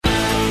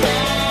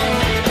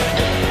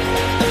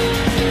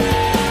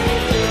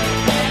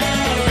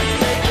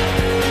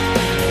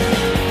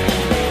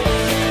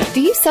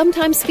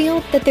sometimes feel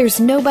that there's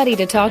nobody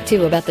to talk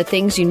to about the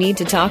things you need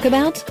to talk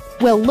about?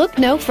 Well, look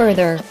no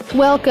further.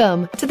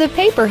 Welcome to the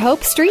Paper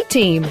Hope Street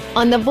Team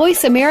on the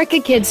Voice America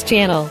Kids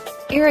channel.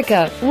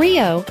 Erica,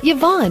 Rio,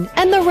 Yvonne,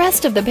 and the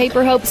rest of the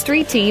Paper Hope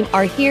Street Team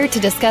are here to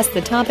discuss the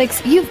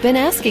topics you've been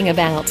asking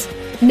about.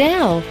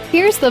 Now,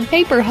 here's the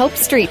Paper Hope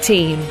Street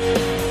Team.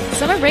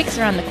 Summer break's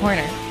around the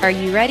corner. Are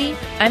you ready?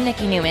 I'm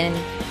Nikki Newman,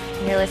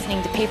 and you're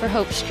listening to Paper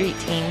Hope Street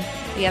Team.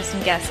 We have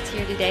some guests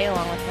here today,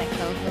 along with my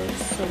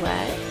co-host,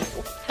 Celeste.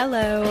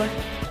 Hello.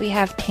 We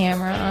have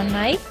Tamara on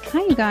mic.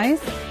 Hi, you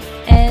guys.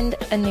 And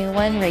a new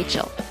one,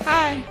 Rachel.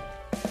 Hi.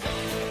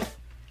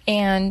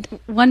 And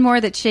one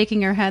more that's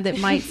shaking her head that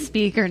might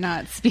speak or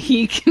not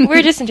speak.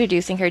 We're just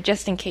introducing her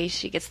just in case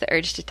she gets the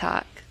urge to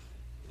talk.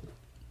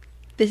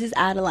 This is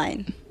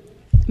Adeline.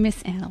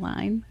 Miss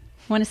Adeline.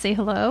 Want to say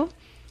hello?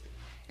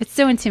 It's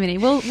so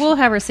intimidating. We'll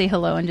have her say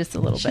hello in just a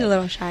little bit. She's a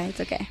little shy. It's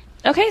okay.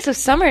 Okay, so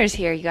summer's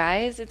here, you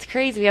guys. It's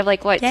crazy. We have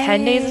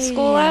 10 days of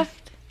school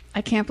left?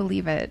 I can't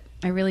believe it.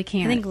 I really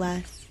can't. I think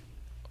less.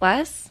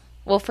 Less?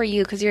 Well, for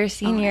you, because you're a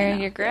senior,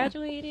 you're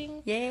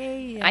graduating.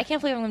 Yay. I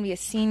can't believe I'm going to be a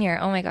senior.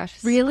 Oh my gosh,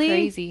 this really? is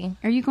crazy.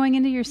 Are you going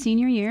into your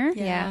senior year?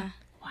 Yeah.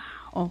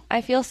 Wow.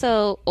 I feel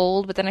so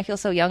old, but then I feel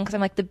so young because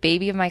I'm like the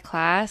baby of my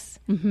class.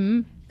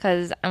 Mm-hmm.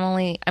 Because I'm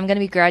going to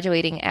be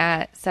graduating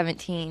at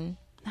 17.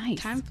 Nice.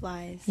 Time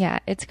flies. Yeah,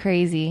 it's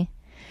crazy.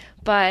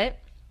 But,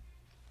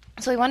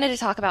 so we wanted to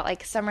talk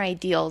about summer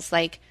ideals,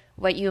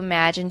 what you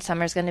imagine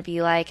summer's going to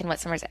be like and what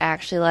summer's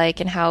actually like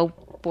and how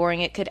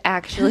boring it could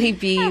actually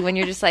be when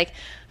you're just I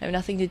have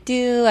nothing to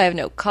do, I have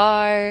no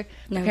car,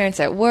 my parents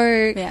are at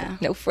work,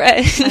 no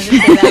friends. I was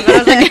going to say that, but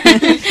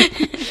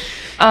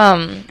I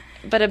was like...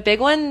 But a big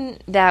one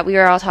that we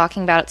were all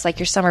talking about, it's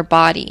your summer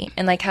body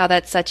and how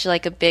that's such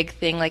a big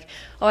thing.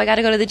 Oh, I got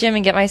to go to the gym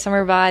and get my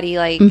summer body.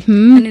 I need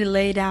to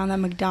lay down at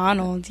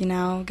McDonald's,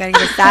 got to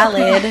get a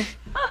salad.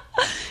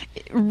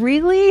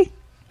 Really?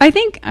 I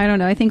don't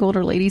know. I think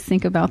older ladies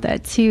think about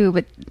that too,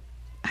 but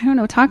I don't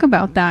know. Talk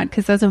about that,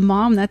 because as a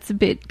mom, that's a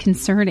bit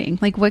concerning.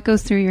 What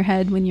goes through your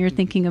head when you're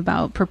thinking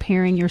about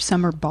preparing your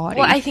summer body?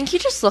 Well, I think you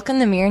just look in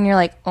the mirror and you're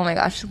like, oh my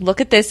gosh,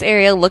 look at this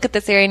area,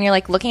 and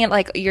you're looking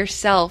at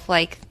yourself.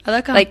 I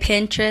look on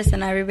Pinterest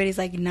and everybody's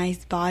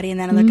nice body, and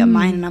then I look at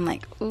mine and I'm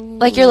like, ooh.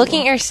 You're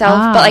looking at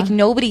yourself, but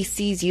nobody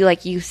sees you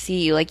like you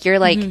see you.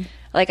 You're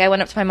I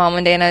went up to my mom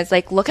one day and I was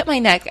like, look at my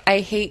neck. I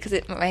hate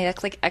because my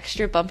neck's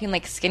extra bumpy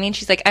and skinny. And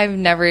she's like, I've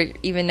never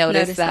even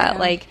noticed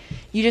that.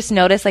 You just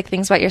notice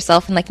things about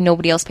yourself and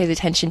nobody else pays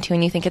attention to,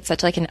 and you think it's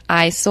such an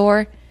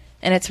eyesore,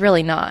 and it's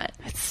really not.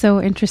 It's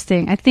so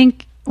interesting. I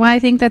think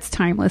that's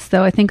timeless,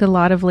 though. I think a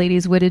lot of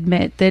ladies would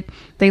admit that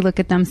they look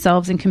at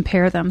themselves and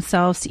compare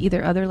themselves to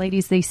either other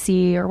ladies they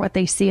see or what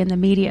they see in the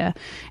media.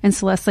 And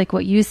Celeste,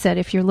 what you said,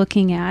 if you're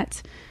looking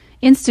at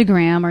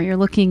Instagram or you're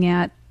looking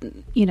at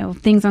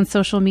things on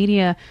social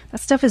media, that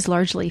stuff is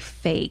largely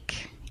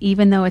fake,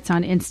 even though it's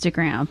on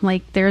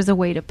Instagram. There's a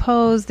way to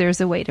pose,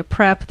 there's a way to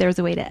prep, there's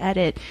a way to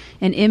edit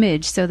an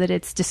image so that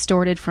it's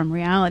distorted from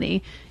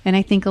reality. And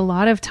I think a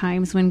lot of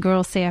times when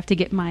girls say I have to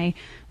get my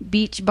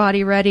beach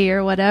body ready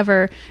or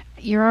whatever,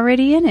 you're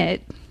already in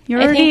it.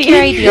 I think your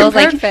ideal is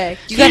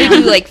perfect. You got to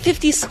do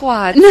 50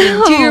 squats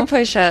and do your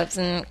push-ups.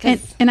 And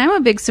I'm a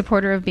big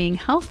supporter of being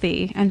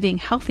healthy and being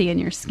healthy in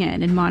your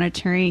skin and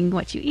monitoring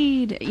what you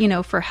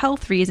eat, for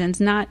health reasons,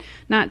 not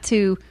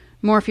to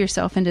morph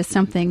yourself into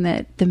something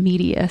that the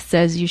media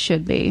says you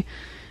should be.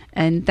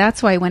 And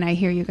that's why when I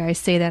hear you guys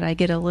say that, I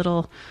get a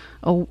little...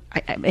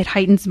 it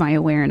heightens my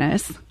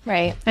awareness.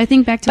 Right. I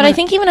think back to... But I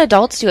think even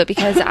adults do it,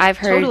 because I've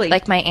heard totally.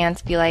 My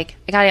aunts be like,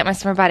 I got to get my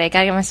summer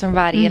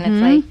body, And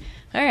it's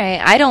all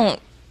right, I don't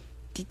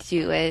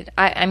do it.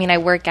 I mean, I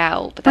work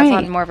out, but that's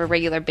on more of a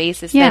regular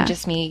basis than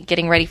just me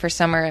getting ready for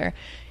summer,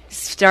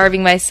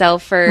 starving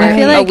myself for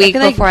a week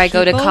before I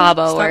go to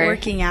Cabo. Start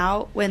working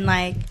out when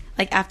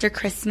after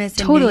Christmas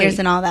and New Year's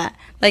and all that.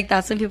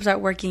 That's when people start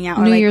working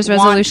out. New Year's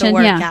resolution,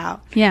 want to work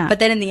out. Yeah. But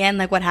then in the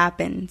end, what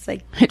happens?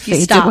 It you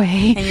fades stop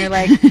away. and you're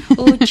like,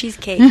 ooh,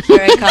 cheesecake,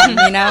 here I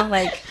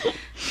come,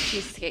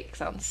 Cheesecake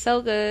sounds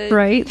so good.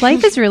 Right?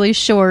 Life is really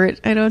short.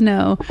 I don't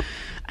know.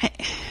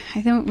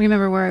 I don't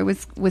remember where I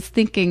was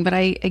thinking, but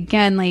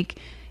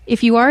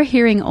if you are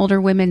hearing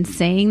older women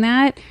saying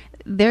that,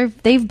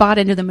 they've bought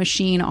into the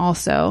machine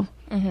also.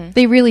 Mm-hmm.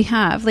 They really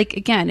have.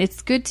 Again,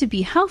 it's good to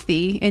be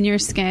healthy in your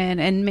skin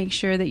and make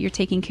sure that you're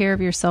taking care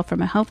of yourself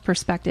from a health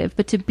perspective,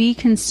 but to be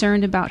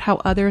concerned about how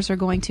others are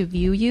going to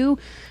view you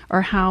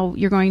or how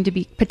you're going to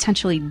be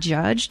potentially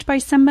judged by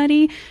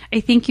somebody, I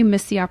think you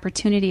miss the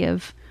opportunity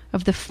of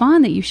the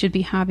fun that you should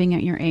be having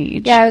at your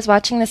age. Yeah, I was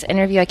watching this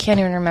interview. I can't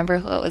even remember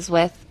who it was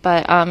with,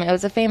 but it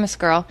was a famous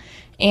girl.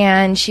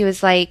 And she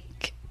was I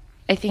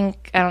don't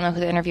know who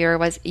the interviewer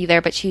was either,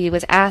 but she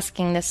was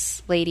asking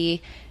this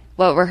lady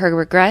what were her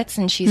regrets.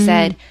 And she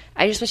said,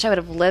 I just wish I would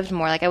have lived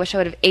more. I wish I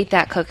would have ate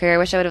that cooker. I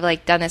wish I would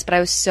have done this. But I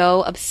was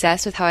so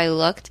obsessed with how I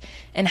looked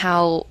and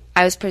how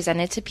I was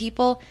presented to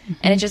people.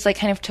 And it just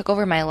kind of took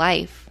over my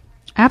life.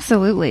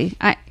 Absolutely.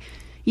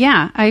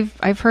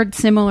 I've heard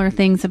similar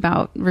things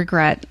about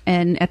regret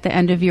and at the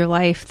end of your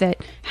life,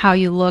 that how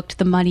you looked,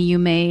 the money you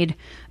made,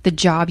 the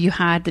job you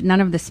had, that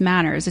none of this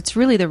matters. It's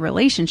really the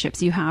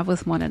relationships you have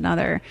with one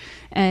another.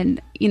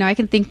 And, you know, I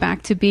can think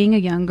back to being a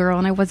young girl,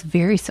 and I was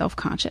very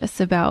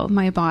self-conscious about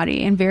my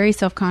body and very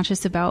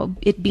self-conscious about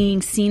it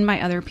being seen by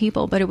other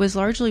people. But it was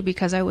largely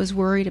because I was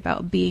worried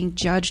about being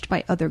judged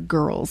by other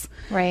girls.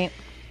 Right.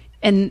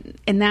 And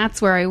that's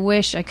where I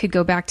wish I could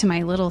go back to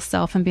my little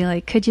self and be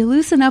like, could you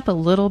loosen up a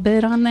little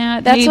bit on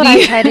that? That's maybe? what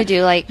I try to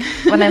do. Like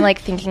when I'm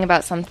like thinking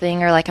about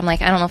something, or like I'm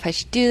like, I don't know if I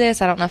should do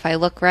this. I don't know if I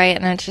look right.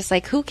 And it's just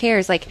like, who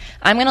cares? Like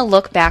I'm going to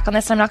look back on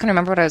this. I'm not going to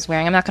remember what I was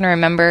wearing. I'm not going to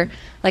remember,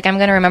 like I'm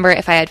going to remember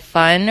if I had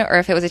fun or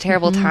if it was a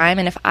terrible time.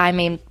 And if I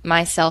made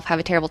myself have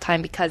a terrible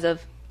time because of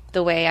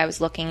the way I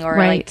was looking, or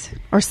right.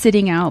 Or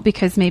sitting out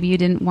because maybe you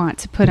didn't want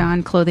to put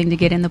on clothing to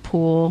get in the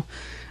pool.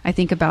 I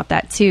think about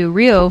that too.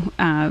 Rio,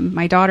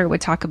 my daughter,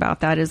 would talk about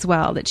that as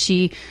well, that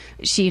she,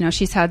 you know,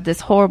 she's had this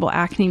horrible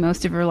acne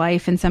most of her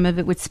life, and some of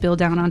it would spill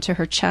down onto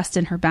her chest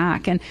and her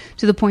back, and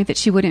to the point that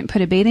she wouldn't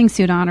put a bathing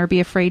suit on or be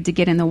afraid to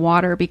get in the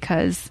water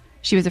because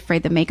she was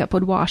afraid the makeup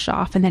would wash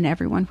off and then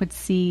everyone would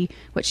see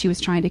what she was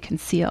trying to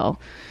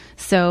conceal.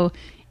 So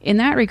in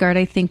that regard,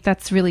 I think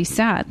that's really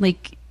sad.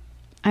 Like,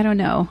 I don't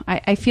know.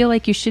 I feel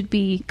like you should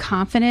be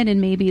confident,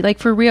 and maybe, like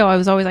for Rio, I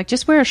was always like,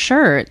 just wear a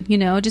shirt, you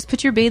know, just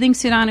put your bathing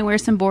suit on and wear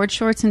some board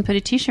shorts and put a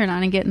t-shirt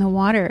on and get in the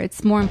water.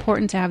 It's more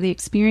important to have the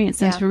experience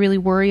than to really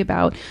worry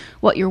about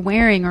what you're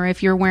wearing, or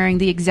if you're wearing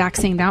the exact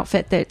same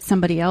outfit that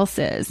somebody else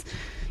is,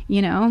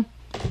 you know?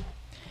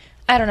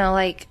 I don't know,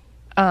 like,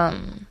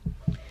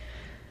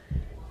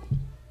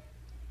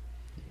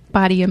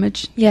 body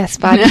image. Yes,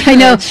 body image. I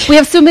know. We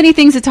have so many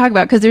things to talk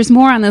about because there's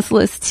more on this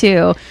list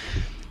too.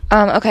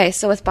 Okay,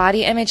 so with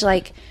body image,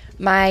 like,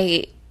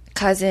 my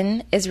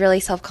cousin is really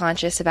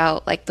self-conscious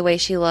about, like, the way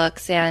she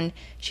looks, and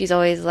she's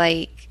always,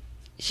 like,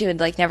 she would,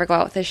 like, never go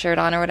out with a shirt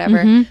on or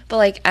whatever. But,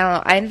 like, I don't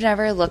know, I've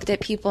never looked at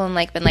people and,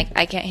 like, been like,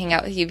 I can't hang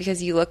out with you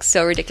because you look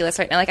so ridiculous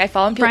right now. Like, I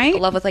fall in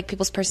love with, like,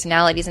 people's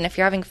personalities, and if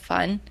you're having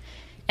fun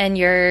and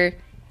you're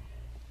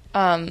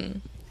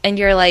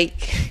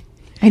like...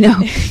 I know.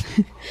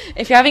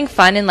 If you're having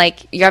fun and,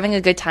 like, you're having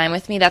a good time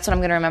with me, that's what I'm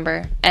going to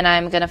remember. And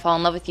I'm going to fall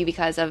in love with you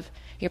because of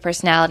your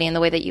personality and the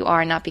way that you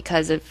are, not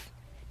because of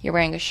you're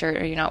wearing a shirt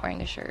or you're not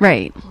wearing a shirt.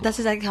 Right. That's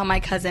exactly how my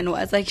cousin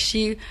was. Like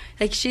she's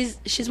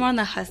more on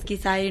the husky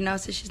side, you know,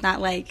 so she's not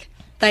like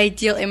the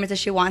ideal image that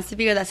she wants to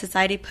be or that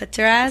society puts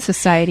her as.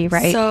 Society,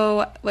 right.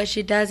 So what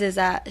she does is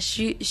that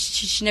she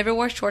never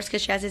wore shorts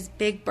because she has this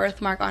big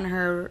birthmark on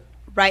her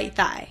right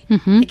thigh.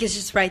 Like it's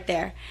just right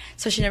there.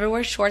 So she never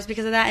wore shorts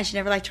because of that, and she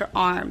never liked her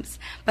arms.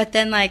 But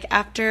then like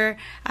after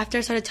I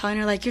started telling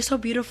her like, you're so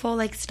beautiful,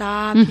 like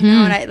stop, you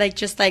know, and I like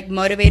just like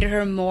motivated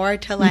her more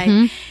to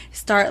like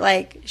start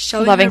like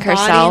showing loving her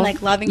body herself. and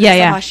like loving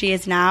herself how she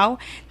is now.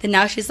 Then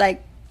now she's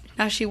like,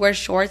 now she wears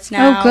shorts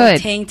now,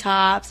 tank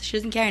tops. She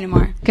doesn't care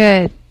anymore.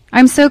 Good.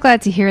 I'm so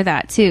glad to hear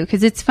that too,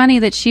 because it's funny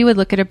that she would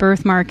look at a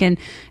birthmark and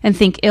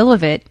think ill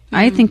of it.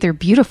 I think they're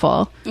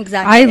beautiful.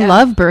 Exactly. I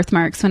love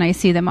birthmarks when I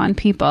see them on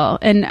people,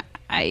 and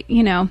I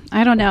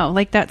don't know,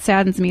 like that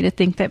saddens me to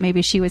think that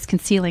maybe she was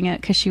concealing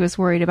it because she was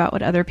worried about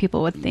what other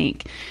people would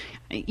think.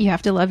 You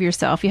have to love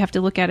yourself. You have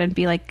to look at it and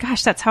be like,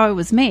 gosh, that's how I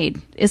was made.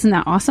 Isn't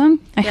that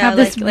awesome? I have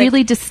this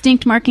really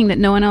distinct marking that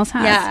no one else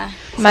has. Yeah.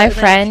 My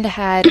friend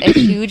had a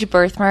huge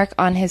birthmark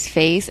on his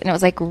face, and it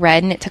was like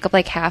red, and it took up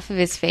like half of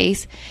his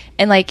face.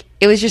 And like,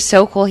 it was just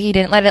so cool. He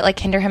didn't let it like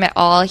hinder him at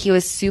all. He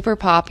was super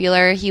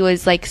popular. He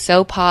was like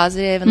so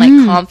positive and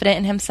like confident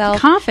in himself.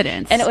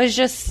 Confidence. And it was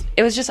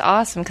just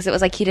awesome because it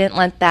was like he didn't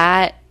let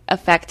that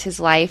affect his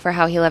life or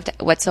how he lived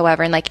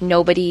whatsoever. And like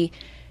nobody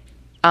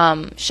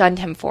shunned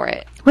him for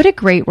it. What a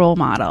great role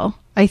model.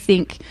 I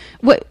think.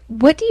 What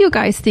do you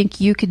guys think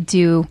you could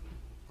do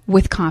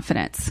with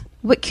confidence?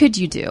 What could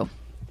you do?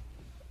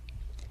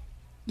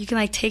 You can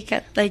like take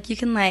it, like you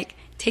can like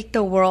take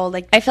the world,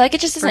 like I feel like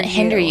it just doesn't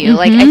hinder you.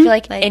 Like I feel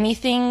like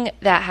anything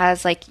that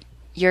has like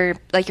you're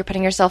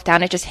putting yourself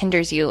down, it just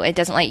hinders you. It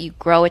doesn't let you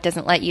grow. It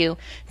doesn't let you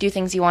do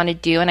things you want to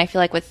do. And I feel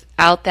like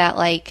without that,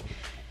 like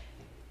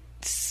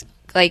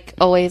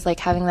always like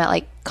having that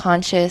like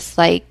conscious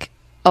like,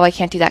 oh, I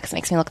can't do that because it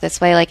makes me look this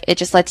way. Like, it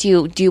just lets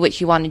you do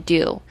what you want to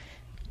do.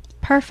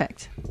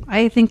 Perfect.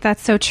 I think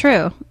that's so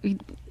true.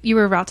 You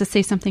were about to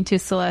say something to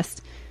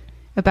Celeste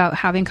about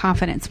having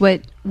confidence.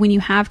 When you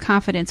have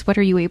confidence, what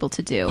are you able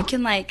to do? You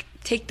can, like,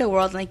 take the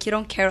world, like, you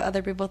don't care what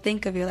other people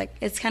think of you. Like,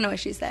 it's kind of what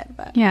she said.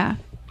 But yeah.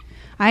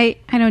 I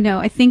don't know.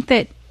 I think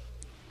that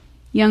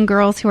young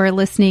girls who are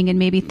listening and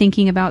maybe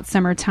thinking about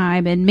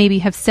summertime and maybe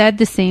have said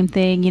the same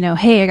thing, you know,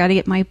 hey, I got to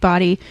get my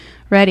body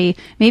ready.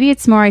 Maybe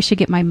it's more I should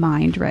get my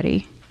mind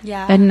ready.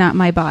 Yeah. And not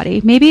my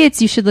body. Maybe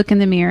it's you should look in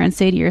the mirror and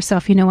say to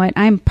yourself, you know what,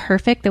 I'm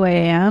perfect the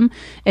way I am,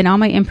 and all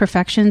my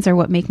imperfections are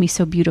what make me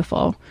so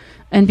beautiful.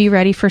 And be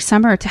ready for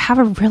summer to have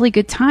a really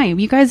good time.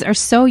 You guys are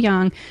so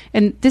young,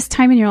 and this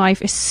time in your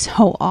life is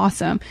so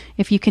awesome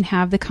if you can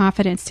have the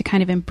confidence to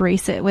kind of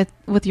embrace it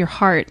with your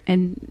heart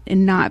and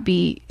not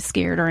be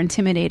scared or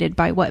intimidated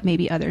by what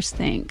maybe others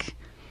think.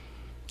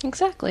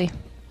 Exactly.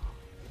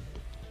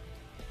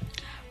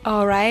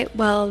 All right.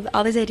 Well,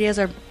 all these ideas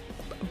are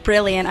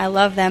brilliant. I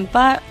love them.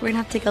 But we're going to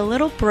have to take a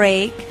little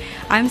break.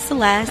 I'm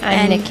Celeste.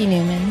 I'm Nikki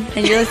Newman.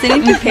 And you're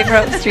listening to Paper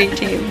Hope Street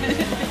Team.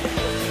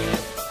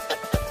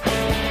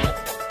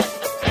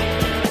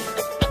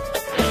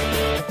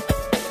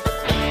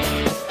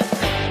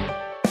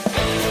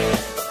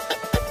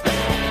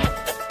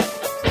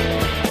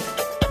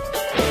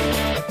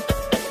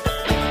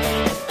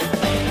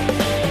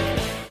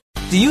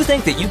 Do you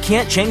think that you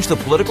can't change the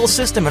political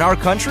system in our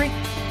country?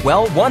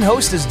 Well, one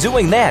host is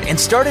doing that and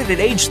started at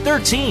age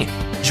 13.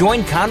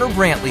 Join Connor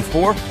Brantley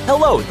for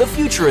Hello, the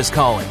Future is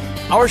Calling.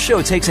 Our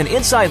show takes an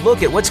inside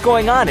look at what's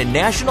going on in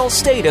national,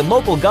 state, and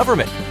local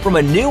government from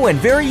a new and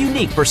very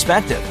unique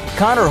perspective.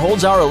 Connor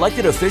holds our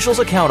elected officials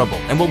accountable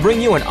and will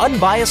bring you an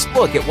unbiased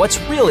look at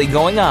what's really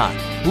going on.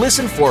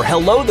 Listen for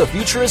Hello, the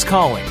Future is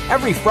Calling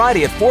every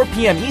Friday at 4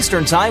 p.m.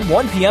 Eastern Time,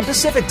 1 p.m.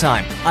 Pacific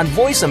Time on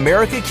Voice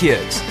America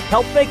Kids.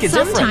 Help make a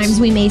difference. Sometimes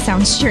we may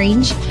sound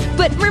strange,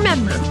 but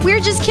remember, we're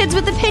just kids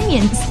with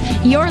opinions.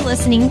 You're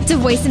listening to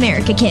Voice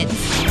America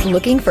Kids.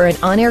 Looking for an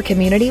on-air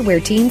community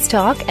where teens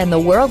talk and the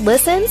world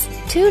listens?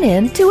 Tune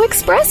in to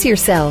Express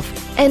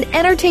Yourself, an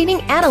entertaining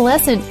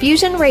adolescent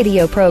fusion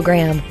radio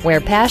program where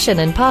passion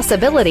and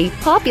possibility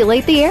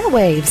populate the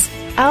airwaves.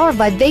 Our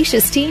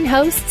vivacious teen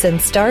hosts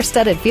and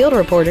star-studded field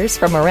reporters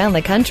from around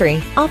the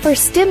country offer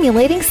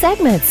stimulating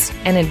segments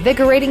and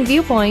invigorating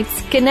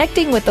viewpoints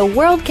connecting with the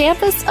world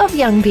campus of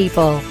young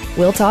people.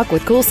 We'll talk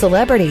with cool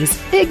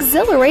celebrities,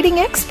 exhilarating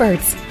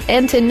experts,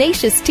 and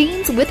tenacious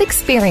teens with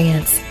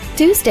experience.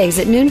 Tuesdays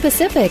at noon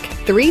Pacific,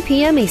 3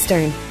 p.m.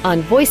 Eastern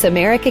on Voice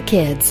America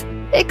Kids.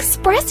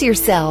 Express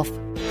yourself.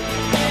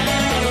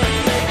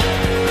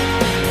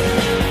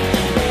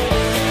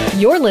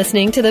 You're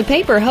listening to the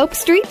Paper Hope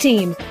Street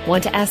Team.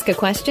 Want to ask a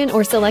question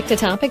or select a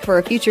topic for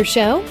a future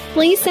show?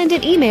 Please send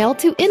an email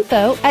to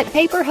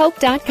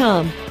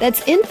info@paperhope.com.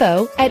 That's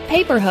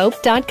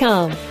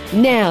info@paperhope.com.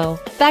 Now,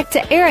 back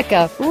to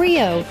Erica,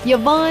 Rio,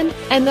 Yvonne,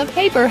 and the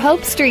Paper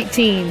Hope Street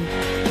Team.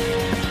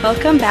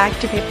 Welcome back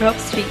to Paper Hope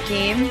Street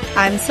Team.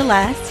 I'm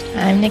Celeste.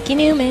 I'm Nikki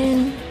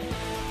Newman.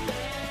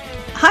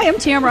 Hi, I'm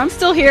Tamara. I'm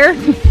still here.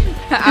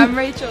 I'm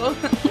Rachel.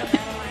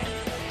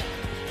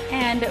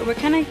 And we're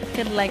kind of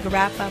going to like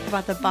wrap up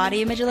about the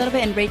body image a little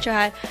bit. And Rachel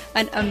had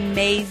an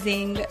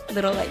amazing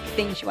little like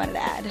thing she wanted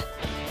to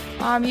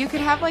add. You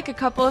could have like a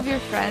couple of your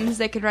friends.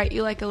 They could write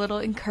you like a little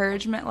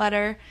encouragement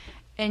letter,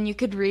 and you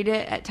could read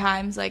it at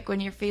times, like when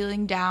you're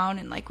feeling down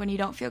and like when you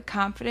don't feel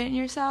confident in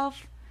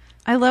yourself.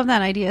 I love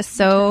that idea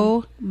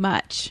so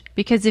much,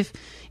 because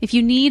if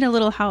you need a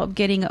little help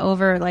getting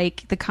over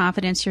like the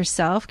confidence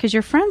yourself, because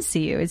your friends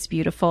see you as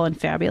beautiful and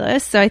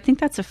fabulous. So I think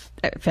that's a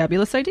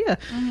fabulous idea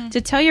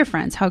to tell your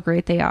friends how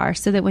great they are,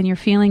 so that when you're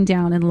feeling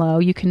down and low,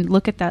 you can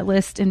look at that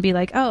list and be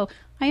like, oh,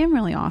 I am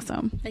really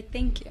awesome. Like,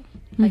 thank you.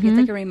 Like, it's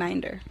like a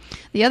reminder.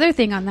 The other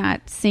thing on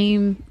that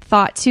same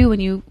thought too, when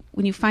you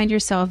find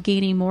yourself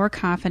gaining more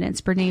confidence,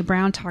 Brene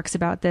Brown talks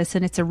about this,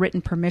 and it's a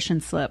written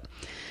permission slip.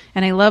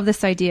 And I love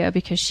this idea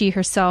because she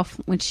herself,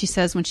 when she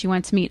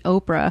went to meet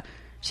Oprah,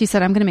 she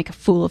said, I'm going to make a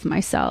fool of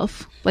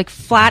myself, like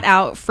flat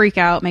out, freak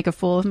out, make a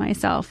fool of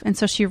myself. And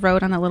so she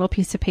wrote on a little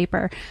piece of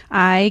paper,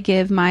 I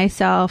give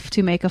myself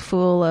to make a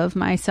fool of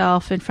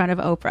myself in front of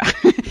Oprah.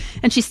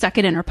 And she stuck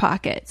it in her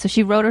pocket. So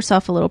she wrote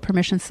herself a little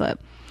permission slip.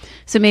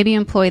 So maybe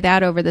employ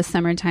that over the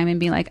summertime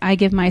and be like, I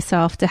give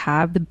myself to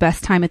have the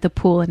best time at the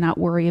pool and not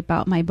worry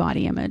about my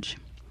body image.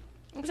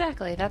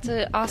 Exactly. That's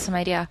an awesome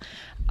idea.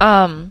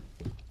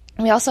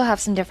 We also have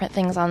some different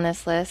things on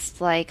this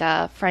list, like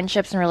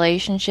friendships and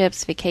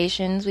relationships,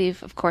 vacations.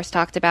 We've, of course,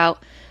 talked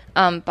about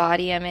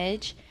body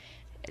image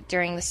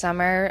during the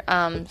summer.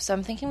 So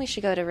I'm thinking we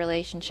should go to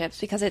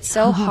relationships, because it's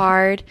so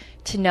hard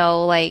to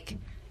know, like,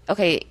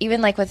 okay,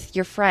 even like with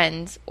your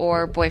friends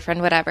or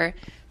boyfriend, whatever.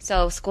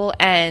 So school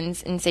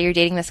ends and say you're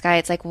dating this guy.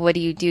 It's like, what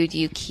do? Do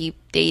you keep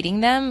dating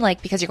them?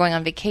 Like, because you're going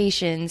on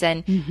vacations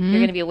and you're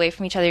going to be away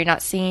from each other. You're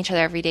not seeing each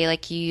other every day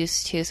like you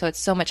used to. So it's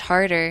so much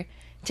harder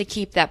to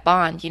keep that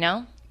bond, you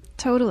know?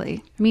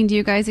 Totally. I mean, do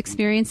you guys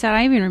experience that?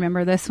 I even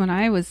remember this when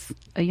I was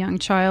a young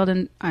child,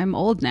 and I'm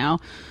old now.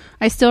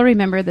 I still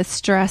remember the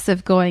stress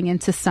of going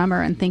into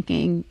summer and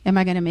thinking, am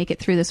I going to make it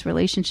through this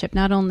relationship?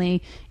 Not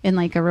only in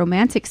like a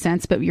romantic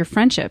sense, but your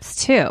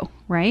friendships too,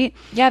 right?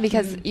 Yeah,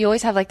 because you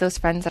always have like those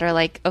friends that are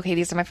like, okay,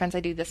 these are my friends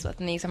I do this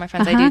with, and these are my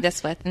friends I do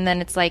this with. And then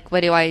it's like,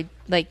 what do I,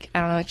 like, I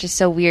don't know, it's just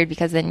so weird,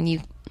 because then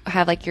you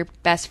have like your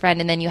best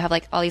friend, and then you have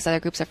like all these other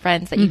groups of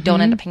friends that you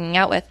don't end up hanging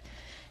out with.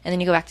 And then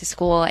you go back to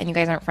school and you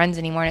guys aren't friends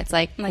anymore. And it's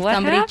like what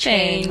somebody happened?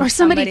 changed. Or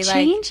somebody like,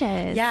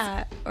 changes.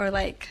 yeah. Or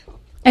like.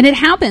 And it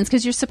happens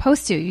because you're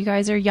supposed to. You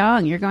guys are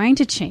young. You're going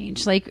to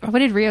change. Like, what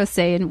did Rio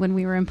say? And when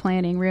we were in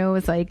planning, Rio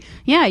was like,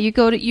 yeah, you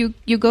go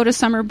to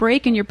summer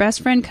break and your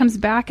best friend comes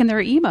back and they're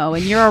emo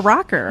and you're a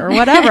rocker or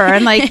whatever.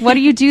 And like, what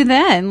do you do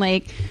then?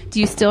 Like, do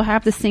you still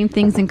have the same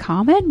things in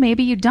common?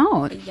 Maybe you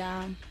don't.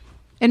 Yeah.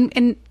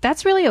 And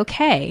that's really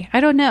okay. I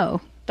don't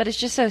know. But it's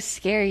just so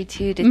scary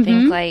too to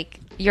think like,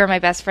 you're my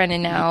best friend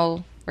and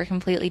now we're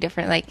completely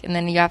different, like, and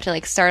then you have to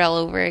like start all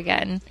over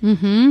again.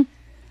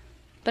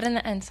 But in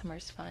the end,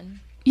 summer's fun.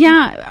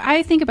 Yeah,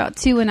 I think about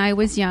too, when I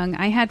was young,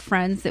 I had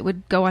friends that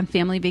would go on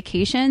family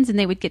vacations and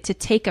they would get to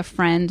take a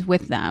friend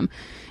with them.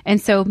 And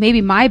so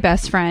maybe my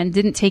best friend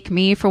didn't take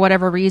me for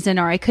whatever reason,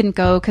 or I couldn't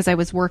go because I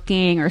was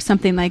working or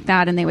something like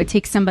that. And they would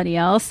take somebody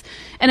else.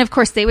 And of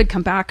course, they would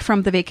come back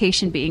from the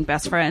vacation being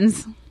best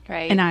friends.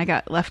 Right. And I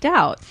got left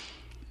out.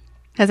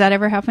 Has that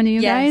ever happened to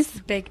you guys?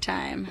 Big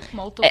time.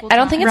 Multiple I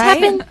don't think it's Right?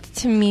 happened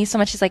to me so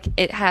much as like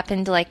it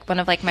happened to like one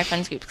of like my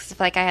friends groups. Cause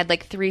like I had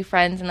like 3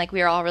 friends and like we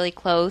were all really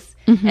close,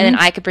 and then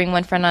I could bring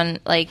one friend on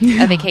like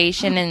a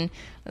vacation, and it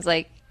was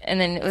like, and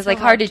then it was like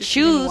hard to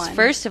choose. one.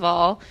 First of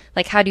all,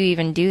 like how do you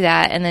even do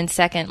that? And then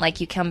second,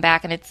 like you come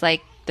back and it's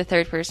like the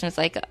third person is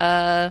like,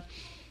 hi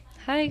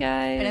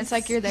guys, And it's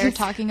like you're there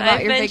talking about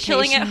I've your been vacation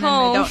chilling at and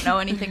home. they don't know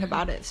anything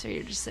about it, so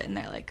you're just sitting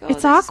there like, oh, It's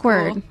this is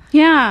awkward. cool.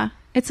 Yeah,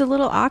 it's a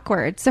little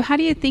awkward. So how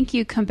do you think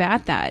you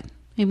combat that?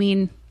 I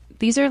mean,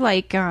 these are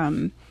like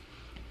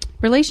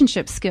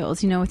relationship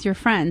skills, with your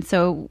friends.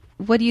 So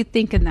what do you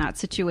think in that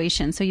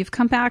situation? So you've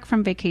come back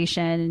from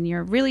vacation and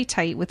you're really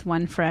tight with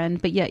one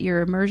friend, but yet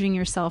you're immersing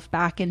yourself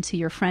back into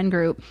your friend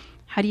group.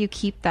 How do you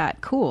keep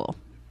that cool?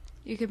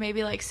 You could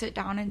maybe like sit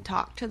down and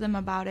talk to them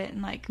about it,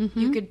 and like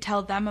you could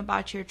tell them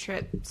about your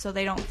trip so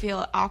they don't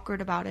feel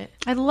awkward about it.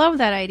 I love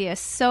that idea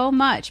so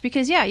much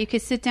because, yeah, you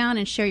could sit down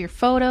and share your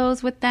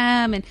photos with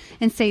them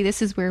and say,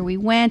 this is where we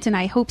went, and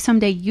I hope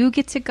someday you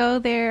get to go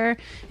there.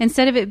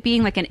 Instead of it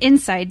being like an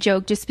inside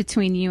joke just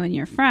between you and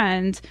your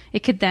friend,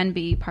 it could then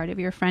be part of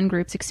your friend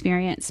group's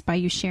experience by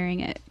you sharing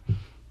it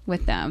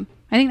with them.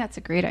 I think that's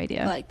a great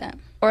idea. I like that.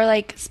 or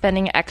like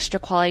spending extra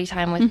quality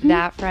time with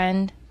that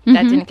friend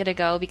that didn't get to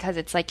go because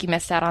it's like you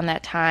missed out on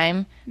that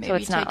time. Maybe so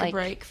it's take not a like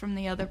break from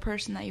the other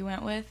person that you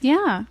went with.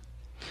 Yeah.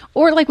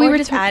 Or like we Or were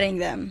just adding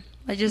them.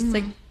 Like just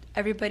like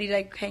everybody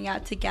like hang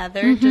out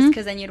together just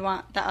because then you'd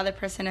want the other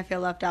person to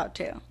feel left out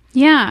too.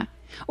 Yeah.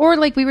 Or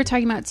like we were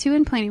talking about too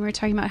in planning, we were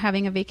talking about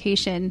having a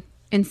vacation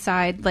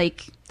inside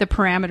like the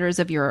parameters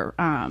of your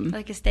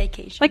Like a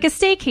staycation. like a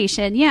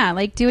staycation. Yeah,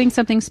 like doing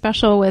something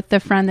special with the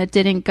friend that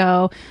didn't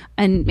go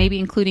and maybe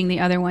including the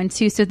other one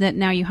too, so that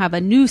now you have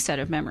a new set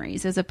of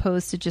memories as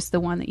opposed to just the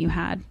one that you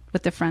had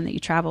with the friend that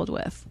you traveled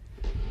with.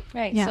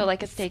 right. Yeah. So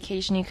like a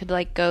staycation, you could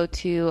like go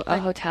to a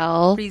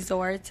hotel,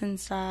 resorts and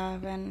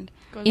stuff and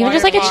even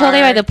just like a chill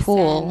day by the parks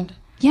pool. and-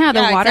 Yeah, the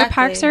Yeah, water exactly.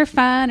 parks are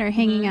fun, or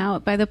hanging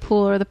out by the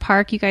pool or the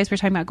park. You guys were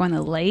talking about going to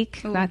the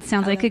lake. Ooh, that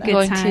sounds I like a love that. good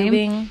Going time.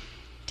 tubing.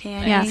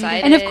 tanning. Yeah,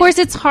 Excited. and of course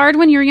it's hard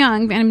when you're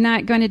young. And I'm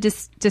not going to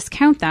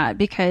discount that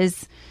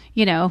because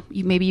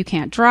maybe you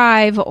can't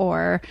drive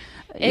or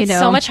It's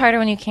so much harder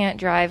when you can't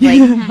drive. Like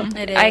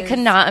It is. I could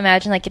not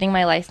imagine like getting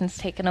my license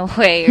taken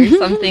away or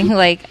something.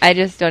 Like I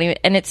just don't even.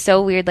 And it's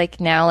so weird. Like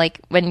now, like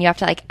when you have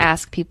to like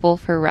ask people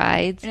for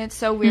rides. And it's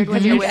so weird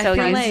when you're with So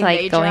friends used to, and like,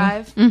 they going-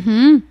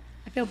 drive.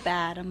 I feel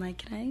bad. I'm like,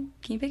 can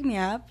you pick me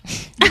up?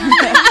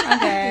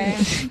 Okay.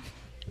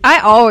 I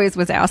always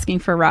was asking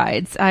for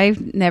rides. I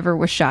never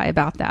was shy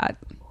about that.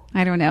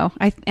 I don't know.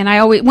 I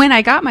always, when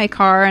I got my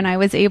car and I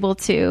was able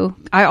to,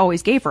 I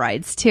always gave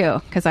rides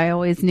too, because I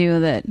always knew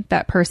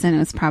that person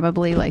was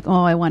probably like,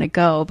 oh, I want to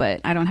go,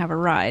 but I don't have a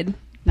ride.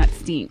 That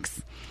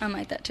stinks. I'm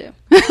like that too.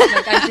 Like,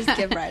 I just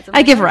give rides. I'm I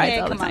like, give okay,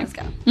 rides all the come on,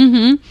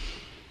 time. let's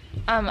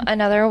go.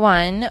 Another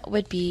one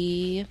would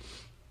be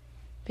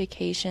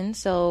vacation.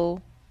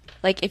 So,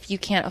 like if you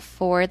can't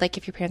afford, like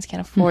if your parents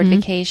can't afford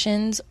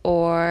vacations,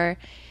 or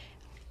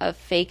a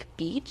fake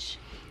beach.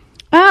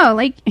 Oh,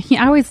 like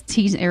I always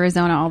tease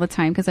Arizona all the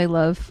time because I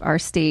love our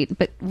state,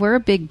 but we're a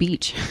big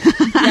beach.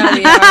 Yeah,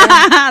 we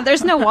are.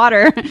 There's no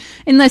water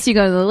unless you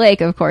go to the lake,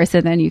 of course,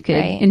 and then you could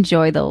Right.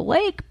 enjoy the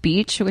lake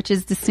beach, which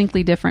is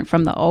distinctly different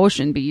from the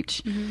ocean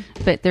beach,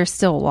 but there's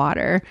still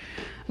water.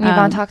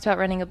 Yvonne talked about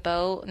renting a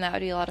boat, and that would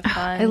be a lot of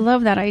fun. I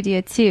love that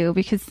idea too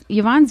because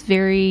Yvonne's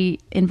very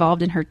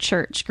involved in her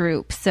church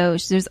group. So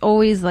there's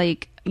always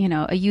like,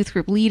 a youth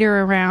group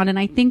leader around. And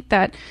I think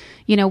that,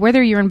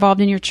 whether you're involved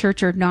in your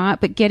church or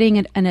not, but getting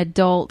an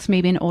adult,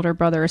 maybe an older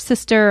brother or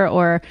sister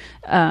or,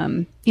 a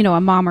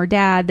mom or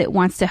dad that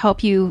wants to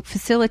help you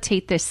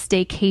facilitate this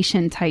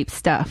staycation type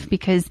stuff,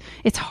 because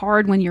it's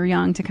hard when you're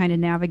young to kind of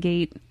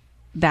navigate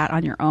that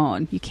on your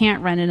own. You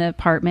can't rent an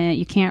apartment.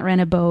 You can't rent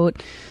a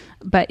boat.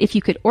 But if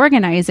you could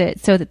organize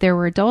it so that there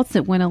were adults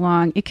that went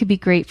along, it could be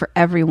great for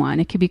everyone.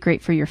 It could be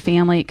great for your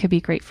family. It could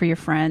be great for your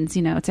friends,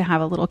 to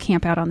have a little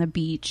camp out on the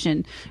beach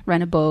and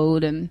rent a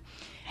boat and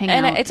hang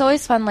and out. it's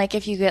always fun, like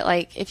if you go to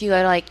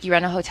like you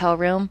rent a hotel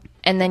room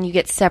and then you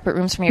get separate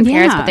rooms from your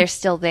parents, Yeah. but they're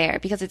still there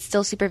because it's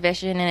still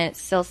supervision and it's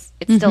still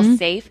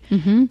safe,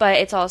 but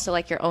it's also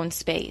like your own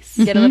space.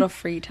 Get a little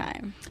free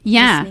time.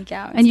 Yeah. Sneak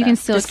out And you can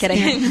stuff. still Just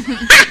kidding.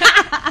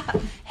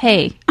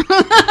 Hey,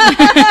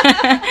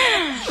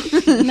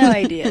 No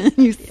idea.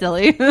 you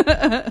silly.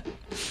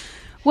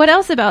 What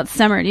else about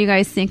summer do you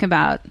guys think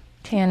about?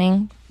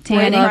 Tanning.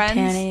 Tanning? I love Boyfriends.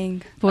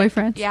 tanning.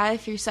 Boyfriends? Yeah,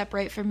 if you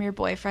separate from your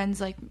boyfriends,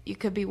 like you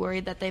could be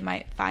worried that they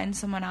might find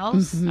someone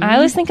else. I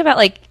always think about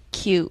like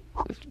cute,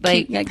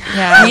 like Like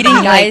yeah, meeting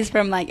like- guys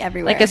from like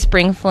everywhere. like a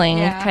spring fling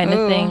Yeah. kind Ooh.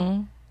 of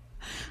thing.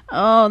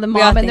 Oh, the We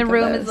all mom in the think of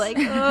room is those. like,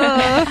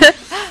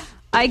 oh.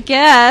 I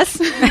guess.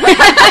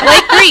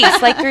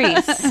 Like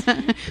Grease.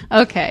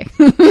 Okay.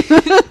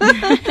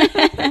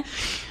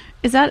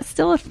 Is that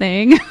still a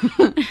thing?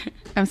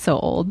 I'm so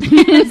old.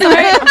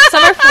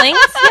 Summer flings?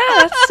 Yeah,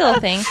 that's still a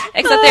thing.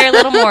 Except they're a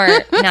little more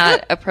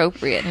not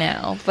appropriate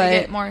now. But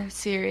Get more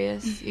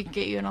serious. It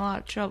get you in a lot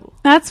of trouble.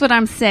 That's what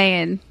I'm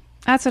saying.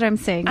 That's what I'm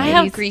saying. I ladies.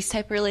 have Grease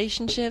type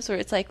relationships where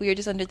it's like we were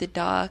just under the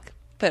dock,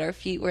 but our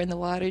feet were in the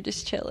water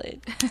just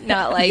chilling.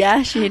 Not like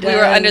Yeah, she we were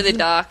does. under the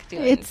dock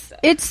doing stuff.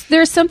 It's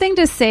there's something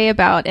to say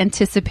about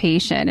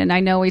anticipation, and I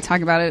know we talk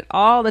about it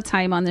all the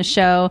time on the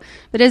show,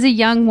 but as a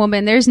young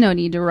woman there's no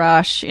need to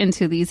rush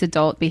into these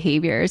adult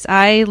behaviors.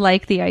 I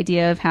like the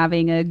idea of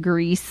having a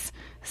Grease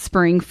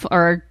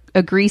or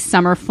a Grease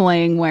summer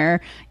fling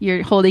where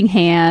you're holding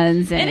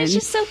hands and it's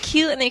just so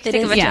cute, and they take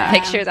a bunch of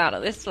pictures out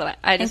of this.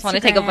 I just want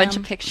to take a bunch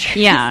of pictures.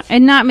 Yeah,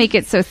 and not make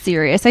it so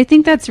serious. I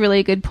think that's really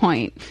a good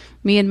point.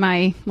 Me and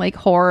my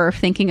horror of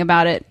thinking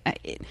about it.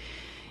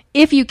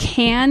 If you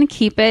can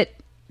keep it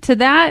to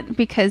that,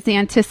 because the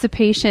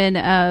anticipation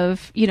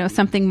of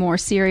something more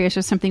serious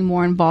or something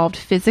more involved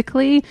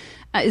physically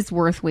is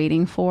worth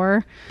waiting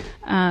for,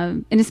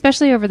 and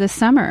especially over the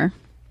summer.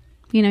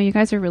 You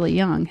guys are really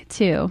young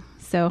too.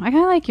 So I kind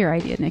of like your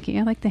idea, Nikki.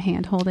 I like the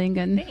hand holding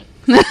and.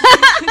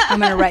 I'm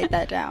gonna write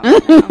that down.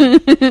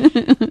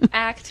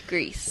 Act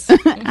Grease.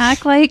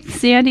 Act like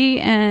Sandy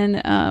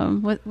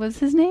and what was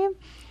his name?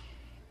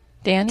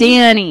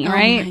 Danny,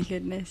 right? Oh my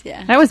goodness,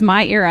 yeah. That was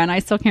my era, and I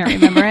still can't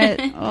remember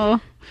it. Oh,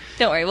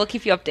 don't worry, we'll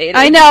keep you updated.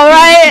 I know,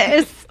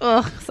 right?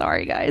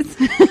 Sorry, guys.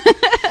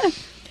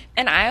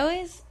 And I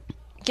always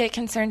get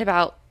concerned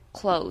about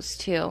clothes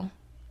too.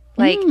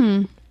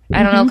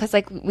 I don't know, because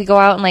we go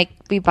out and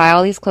we buy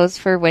all these clothes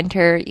for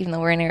winter, even though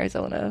we're in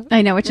Arizona.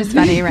 I know, which is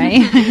funny,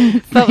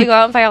 right? But we go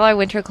out and buy all our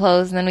winter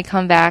clothes, and then we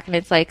come back, and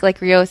it's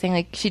like Rio was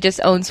saying, she just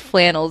owns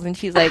flannels, and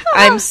she's like,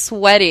 I'm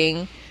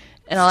sweating,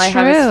 and all I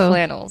have is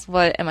flannels.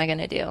 What am I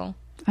gonna do?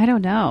 I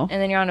don't know. And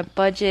then you're on a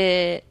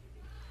budget.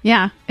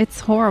 Yeah,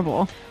 it's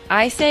horrible.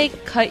 I say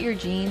cut your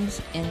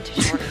jeans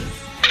into shorts.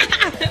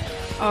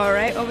 All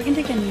right, well, we can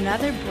take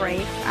another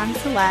break. I'm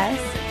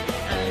Celeste.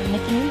 I'm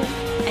Nikki,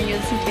 and you're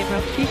listening to Paper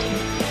Hope Street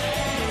Team.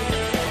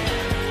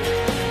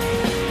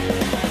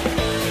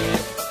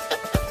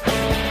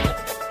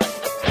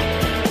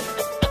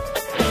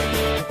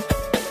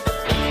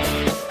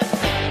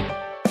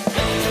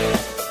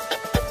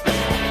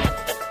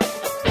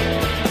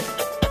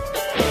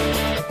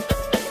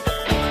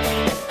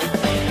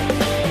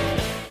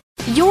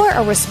 You're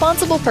a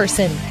responsible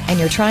person, and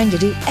you're trying to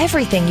do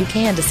everything you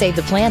can to save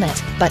the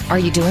planet. But are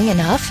you doing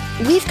enough?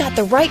 We've got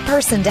the right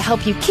person to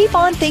help you keep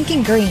on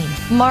thinking green.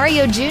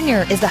 Mario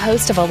Jr. is the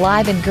host of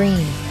Alive and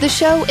Green. The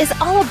show is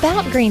all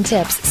about green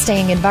tips,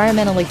 staying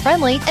environmentally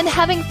friendly, and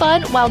having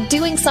fun while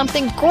doing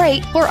something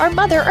great for our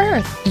Mother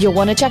Earth. You'll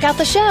want to check out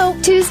the show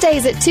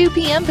Tuesdays at 2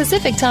 p.m.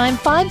 Pacific Time,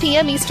 5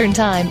 p.m. Eastern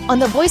Time on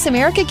the Voice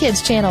America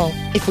Kids channel.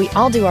 If we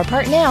all do our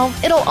part now,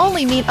 it'll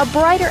only mean a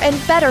brighter and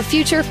better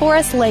future for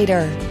us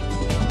later.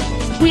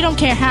 We don't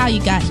care how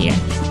you got here.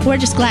 We're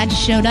just glad you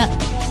showed up.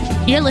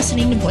 You're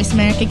listening to Voice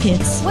America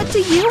Kids. What do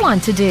you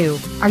want to do?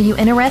 Are you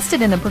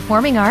interested in the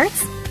performing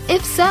arts?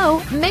 If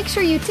so, make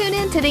sure you tune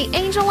in to the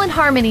Angel and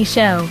Harmony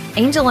Show.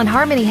 Angel and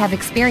Harmony have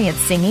experience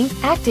singing,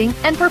 acting,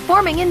 and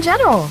performing in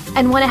general,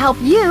 and want to help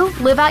you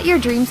live out your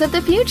dreams of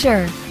the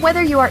future.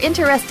 Whether you are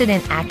interested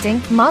in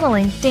acting,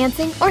 modeling,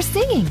 dancing, or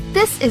singing,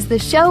 this is the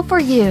show for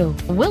you.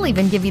 We'll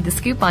even give you the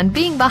scoop on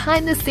being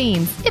behind the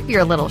scenes if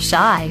you're a little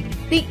shy.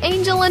 The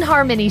Angel and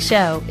Harmony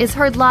Show is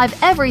heard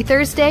live every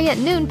Thursday at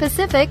noon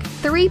Pacific,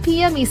 3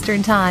 p.m.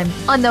 Eastern Time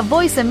on the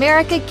Voice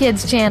America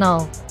Kids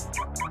channel.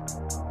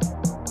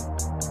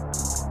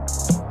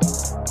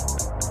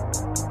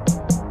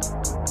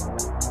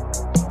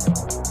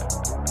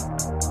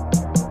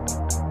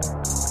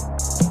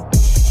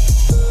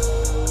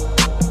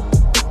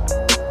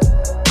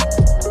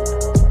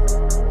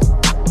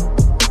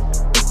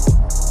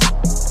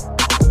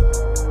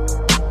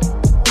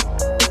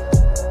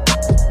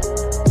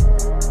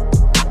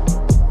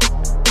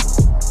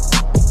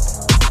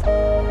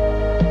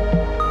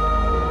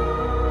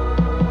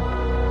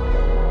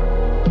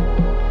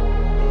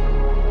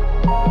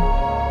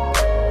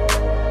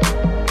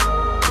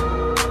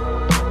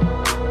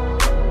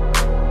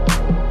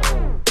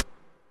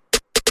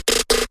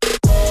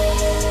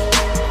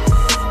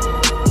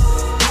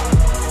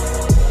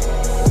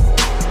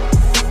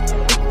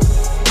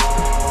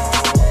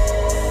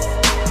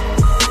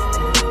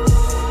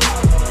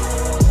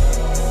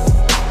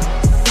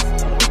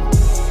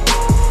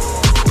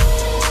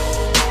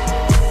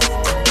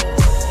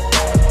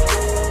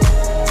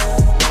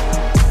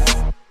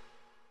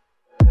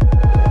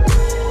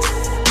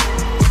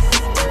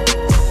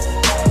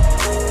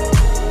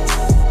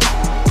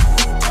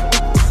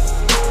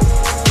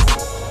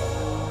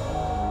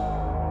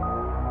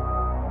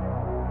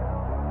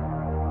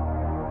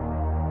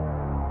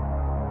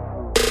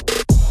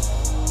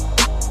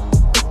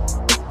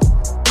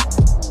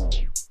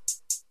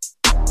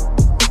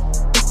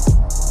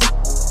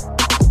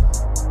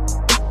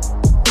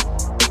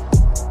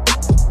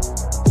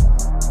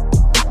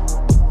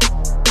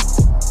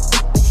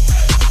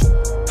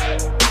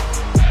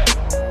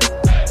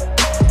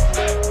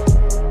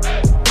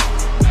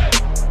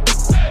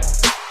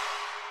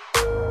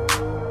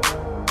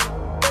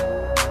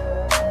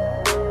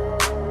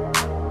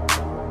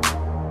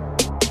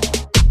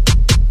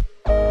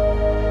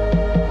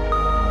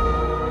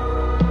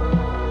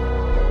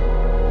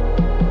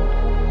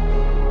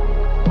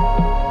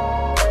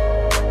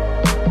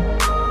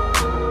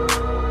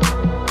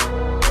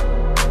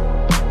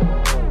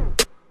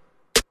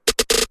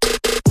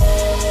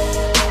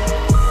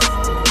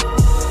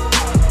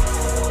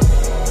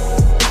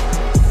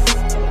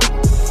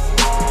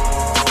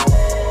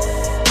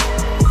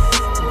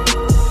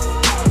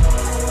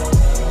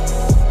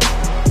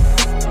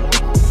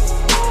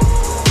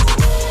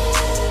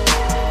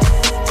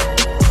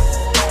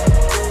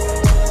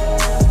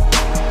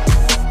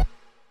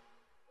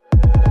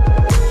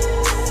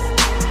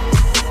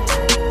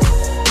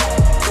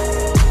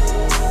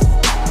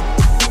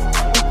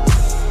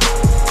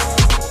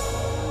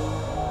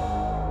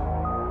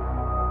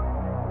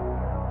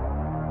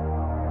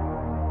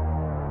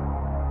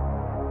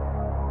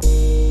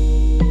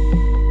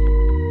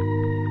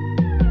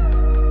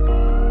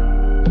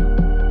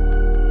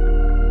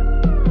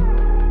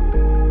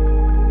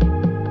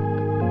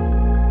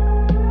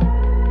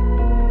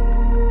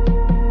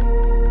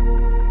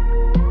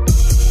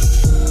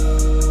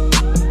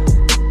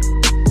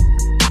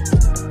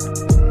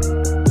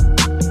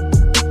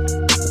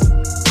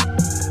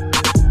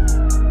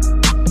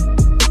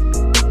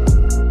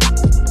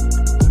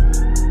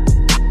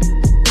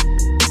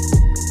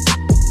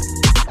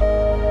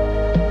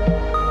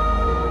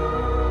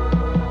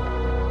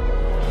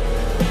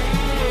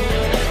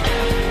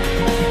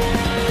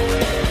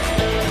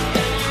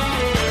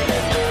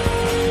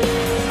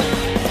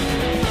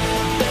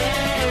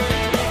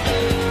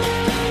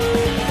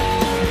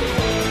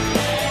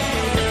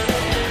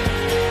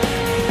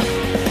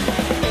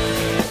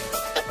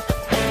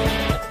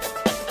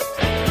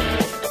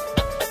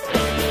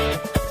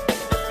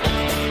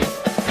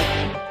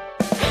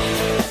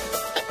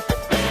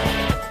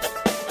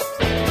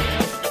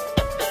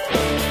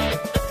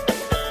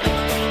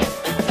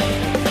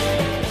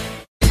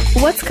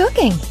 what's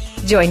cooking?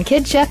 Join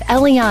Kid Chef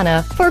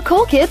Eliana for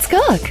Cool Kids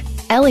Cook.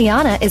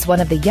 Eliana is one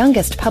of the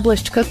youngest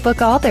published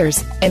cookbook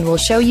authors and will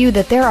show you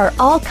that there are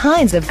all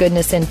kinds of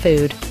goodness in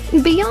food,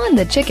 beyond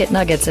the chicken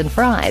nuggets and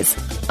fries.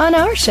 On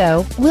our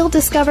show, we'll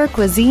discover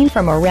cuisine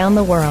from around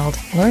the world,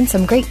 learn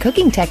some great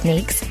cooking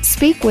techniques,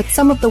 speak with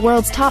some of the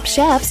world's top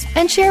chefs,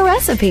 and share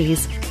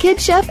recipes. Kid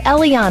Chef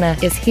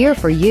Eliana is here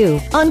for you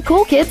on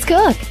Cool Kids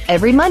Cook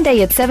every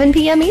Monday at 7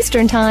 p.m.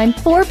 Eastern Time,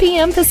 4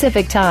 p.m.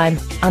 Pacific Time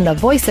on the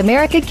Voice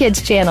America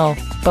Kids channel.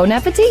 Bon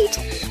appetit!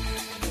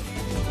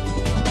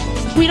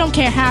 We don't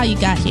care how you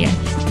got here.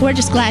 We're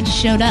just glad you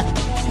showed up.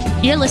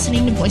 You're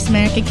listening to Voice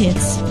America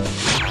Kids.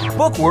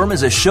 Bookworm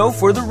is a show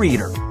for the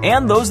reader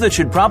and those that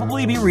should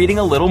probably be reading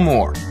a little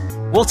more.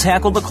 We'll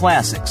tackle the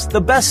classics,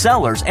 the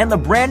bestsellers, and the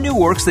brand new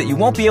works that you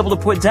won't be able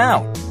to put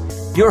down.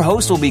 Your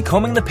host will be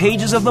combing the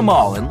pages of them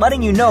all and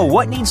letting you know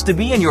what needs to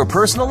be in your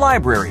personal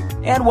library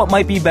and what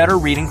might be better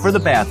reading for the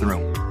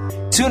bathroom.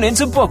 Tune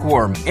into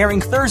Bookworm,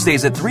 airing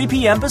Thursdays at 3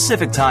 p.m.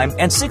 Pacific Time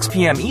and 6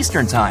 p.m.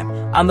 Eastern Time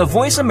on the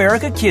Voice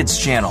America Kids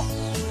channel.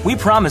 We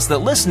promise that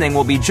listening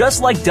will be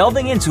just like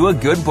delving into a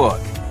good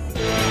book.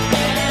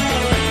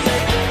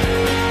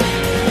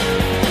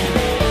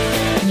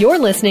 You're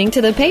listening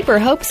to the Paper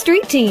Hope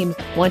Street Team.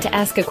 Want to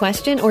ask a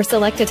question or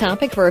select a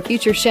topic for a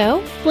future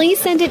show? Please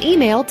send an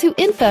email to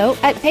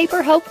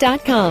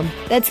info@paperhope.com.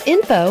 That's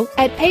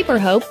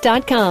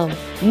info@paperhope.com.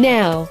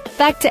 Now,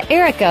 back to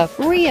Erica,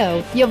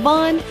 Rio,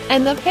 Yvonne,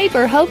 and the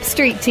Paper Hope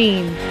Street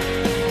Team.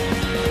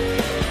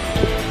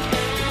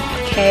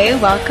 Okay,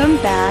 welcome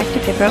back to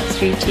Paper Hope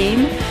Street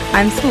Team.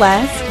 I'm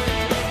Celeste.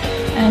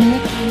 And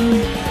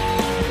Nikki.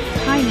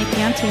 Hi,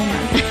 Nikki. I'm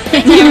Tamara.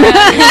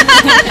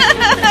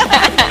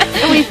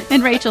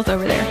 And Rachel's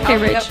over there. Hey,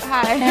 Rach. Yep,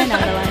 hi. And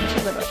Adeline,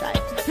 she's a little shy.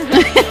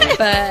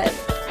 But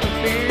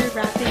we're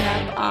wrapping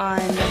up on...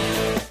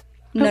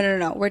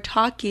 No. We're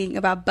talking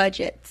about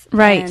budgets.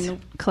 Right. And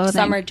clothing.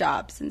 Summer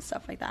jobs and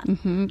stuff like that.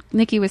 Mm-hmm.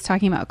 Nikki was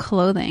talking about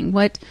clothing.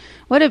 What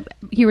if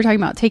you were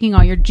talking about taking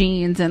all your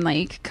jeans and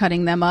like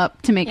cutting them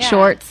up to make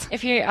shorts?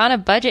 If you're on a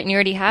budget and you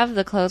already have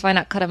the clothes, why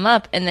not cut them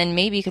up? And then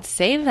maybe you could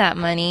save that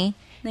money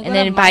and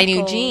then buy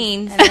new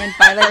jeans and then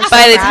buy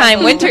by the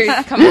time winter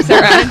comes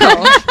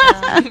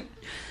around.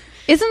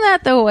 Isn't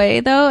that the way,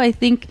 though? I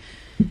think,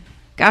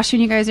 gosh,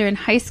 when you guys are in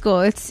high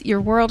school, your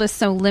world is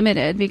so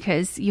limited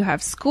because you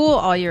have school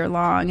all year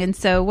long. And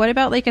so what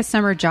about like a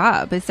summer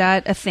job? Is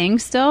that a thing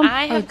still?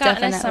 I have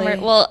gotten a summer...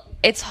 Well,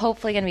 it's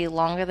hopefully going to be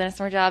longer than a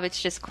summer job.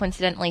 It's just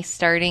coincidentally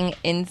starting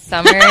in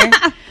summer.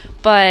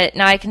 But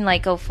now I can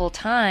like go full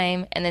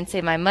time and then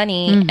save my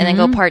money and then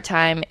go part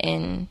time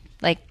in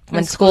like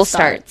when school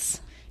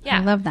starts. Yeah.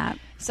 I love that.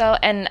 So,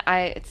 and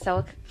it's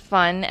so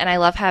fun, and I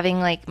love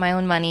having like my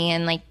own money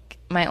and like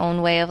my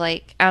own way of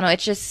like, I don't know,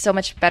 it's just so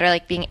much better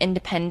like being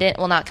independent.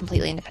 Well, not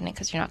completely independent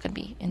because you're not going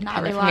to be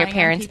independent from your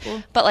parents,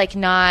 but like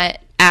not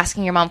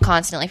asking your mom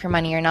constantly for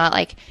money, or not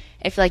like,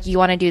 if like you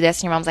want to do this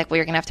and your mom's like, well,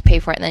 you're going to have to pay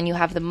for it, and then you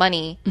have the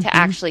money to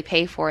actually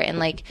pay for it, and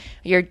like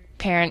your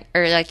parent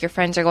or like your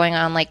friends are going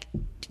on like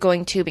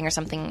going tubing or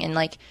something, and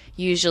like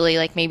usually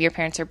like maybe your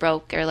parents are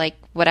broke or like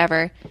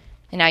whatever,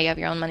 and now you have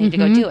your own money to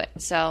go do it.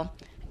 So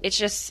it's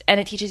just, and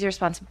it teaches you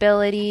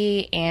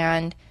responsibility,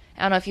 and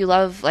I don't know, if you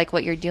love like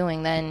what you're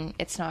doing, then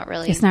it's not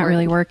really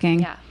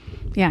working.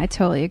 Yeah, I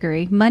totally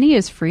agree. Money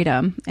is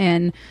freedom,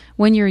 and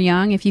when you're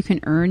young, if you can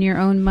earn your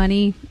own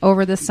money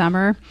over the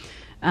summer,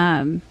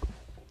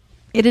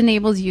 it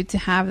enables you to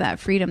have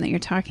that freedom that you're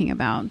talking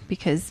about,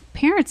 because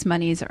parents'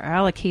 monies are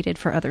allocated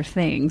for other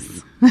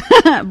things.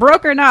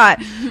 Broke or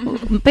not,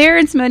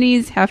 parents'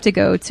 monies have to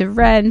go to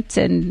rent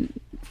and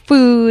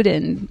food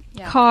and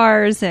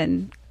cars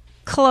and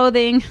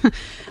clothing,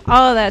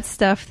 all of that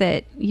stuff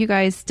that you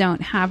guys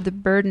don't have the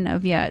burden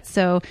of yet.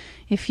 So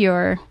if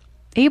you're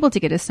able to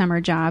get a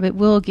summer job, it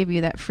will give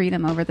you that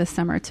freedom over the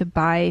summer to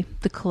buy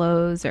the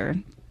clothes or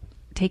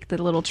take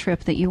the little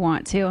trip that you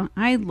want to.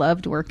 I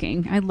loved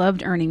working. I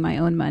loved earning my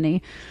own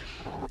money.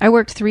 I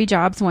worked 3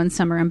 jobs one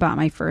summer and bought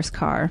my first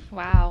car.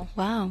 Wow.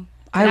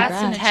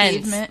 That's an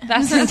achievement.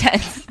 That's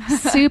intense.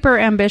 Super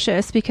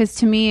ambitious, because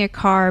to me a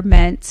car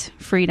meant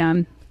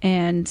freedom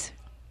and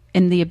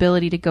the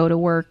ability to go to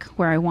work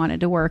where I wanted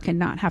to work and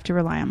not have to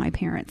rely on my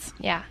parents.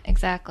 Yeah,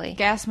 exactly.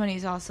 Gas money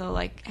is also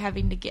like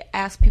having to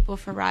ask people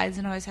for rides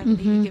and always having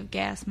to give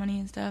gas money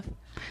and stuff.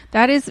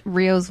 That is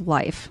Rio's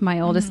life. My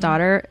oldest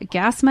daughter,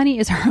 gas money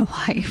is her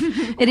life.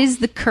 It is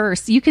the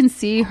curse. You can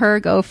see her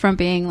go from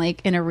being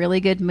like in a really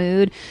good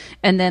mood,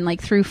 and then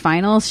like through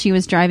finals, she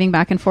was driving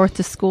back and forth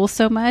to school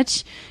so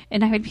much,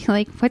 and I would be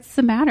like, "What's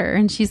the matter?"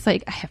 And she's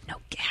like, "I have no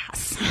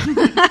gas."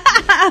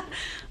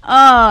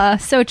 Oh,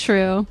 so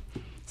true.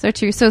 So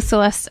true. So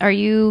Celeste, are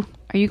you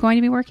going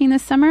to be working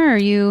this summer? Or are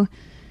you?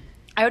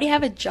 I already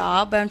have a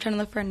job, but I'm trying to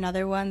look for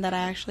another one that I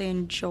actually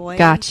enjoy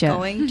Gotcha.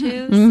 going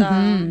to.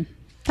 So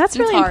That's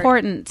really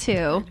important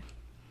too.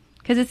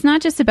 Because it's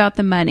not just about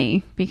the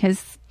money,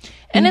 because...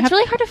 And it's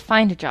really hard to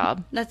find a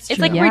job. That's It's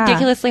true. like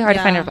ridiculously hard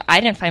to find a job. I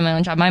didn't find my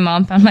own job. My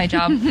mom found my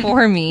job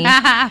for me.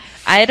 I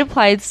had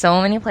applied so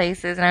many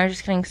places, and I was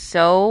just getting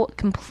so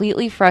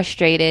completely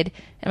frustrated.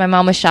 And my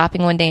mom was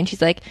shopping one day, and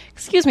she's like,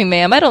 "Excuse me,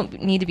 ma'am, I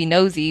don't need to be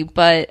nosy,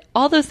 but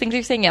all those things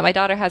you're saying, yeah, my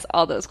daughter has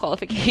all those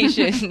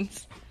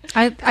qualifications."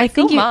 I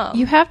think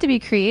you have to be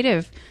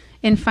creative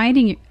in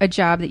finding a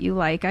job that you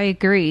like. I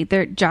agree.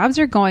 Their jobs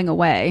are going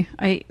away.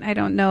 I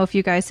don't know if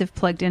you guys have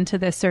plugged into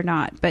this or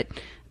not, but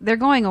they're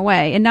going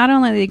away. And not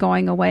only are they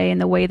going away in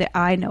the way that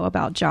I know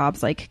about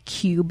jobs like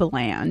Cube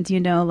Land,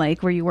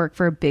 like where you work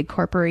for a big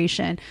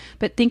corporation,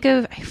 but think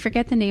of, I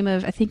forget the name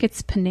of, I think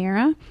it's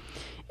Panera.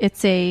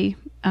 It's a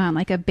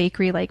like a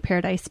bakery, like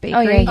Paradise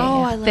Bakery.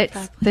 Oh, I love that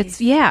place.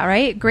 That's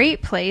right.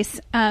 Great place.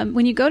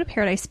 When you go to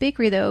Paradise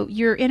Bakery, though,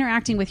 you're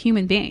interacting with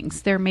human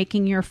beings. They're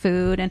making your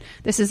food, and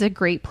this is a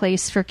great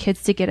place for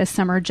kids to get a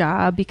summer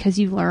job because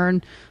you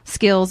learn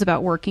skills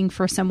about working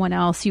for someone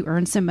else. You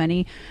earn some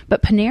money.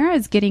 But Panera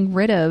is getting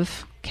rid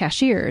of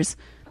cashiers.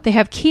 They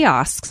have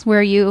kiosks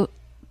where you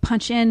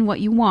punch in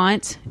what you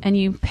want and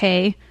you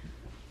pay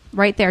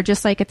right there,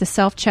 just like at the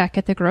self-check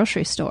at the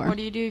grocery store. What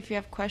do you do if you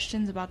have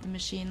questions about the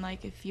machine,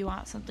 like if you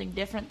want something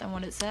different than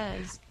what it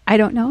says? I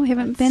don't know. I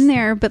haven't been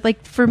there. But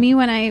like for me,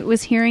 when I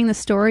was hearing the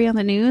story on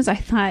the news, I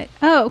thought,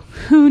 oh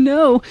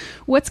no,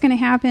 what's going to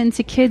happen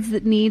to kids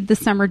that need the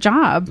summer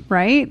job,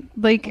 right?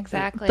 Like,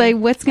 exactly. Like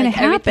what's going to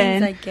happen?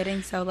 Everything's like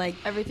getting so like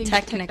Everything's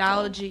technical.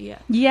 technology.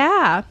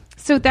 Yeah.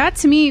 So that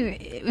to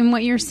me, and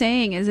what you're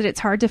saying is that it's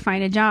hard to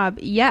find a job.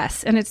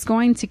 Yes. And it's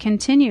going to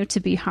continue to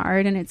be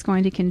hard, and it's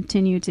going to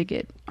continue to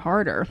get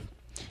harder.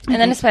 And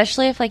then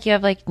especially if like you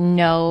have like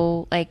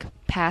no like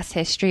past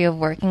history of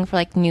working for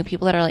like new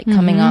people that are like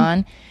coming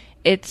on,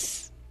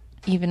 it's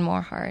even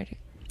more hard.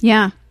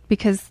 Yeah,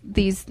 because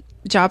these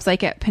jobs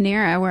like at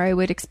Panera, where I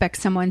would expect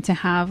someone to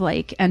have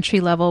like entry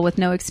level with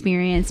no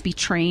experience, be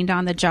trained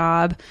on the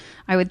job,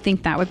 I would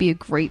think that would be a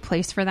great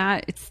place for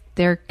that.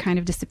 They're kind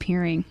of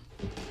disappearing.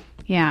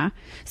 Yeah.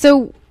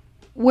 So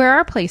where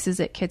are places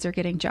that kids are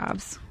getting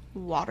jobs?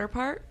 Water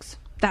parks.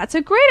 That's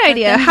a great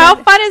idea.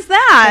 How fun is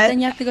that? But then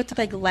you have to go to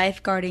like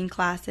lifeguarding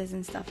classes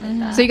and stuff like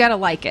that. So you got to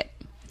like it.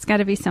 It's got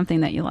to be something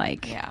that you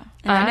like. Yeah.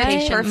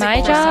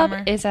 My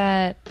job is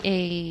at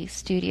a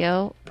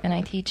studio, and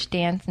I teach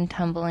dance and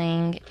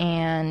tumbling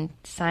and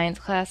science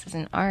classes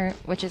and art,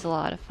 which is a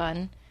lot of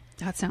fun.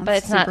 That sounds But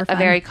it's super not fun. a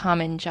very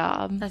common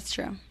job. That's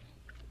true.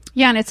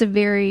 Yeah, and it's a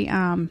very,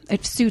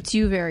 it suits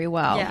you very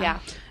well. Yeah.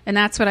 And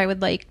that's what I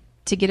would like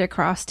to get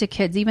across to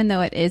kids, even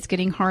though it is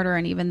getting harder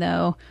and even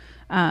though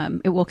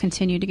it will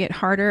continue to get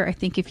harder. I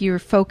think if you're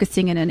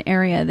focusing in an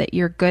area that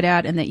you're good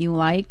at and that you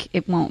like,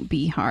 it won't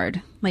be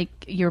hard. Like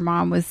your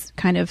mom was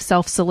kind of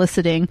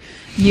self-soliciting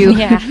you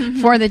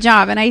for the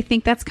job. And I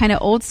think that's kind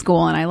of old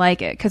school, and I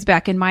like it because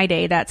back in my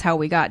day, that's how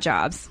we got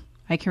jobs.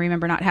 I can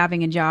remember not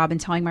having a job and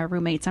telling my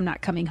roommates I'm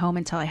not coming home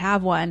until I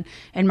have one,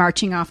 and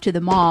marching off to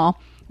the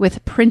mall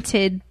with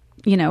printed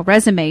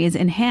resumes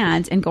in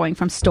hand and going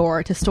from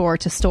store to store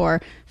to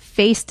store,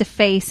 face to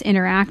face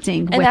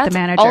interacting with the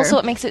manager. Also,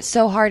 what makes it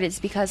so hard is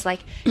because like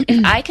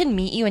if I could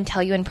meet you and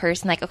tell you in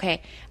person, like,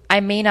 okay,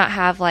 I may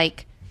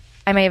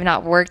have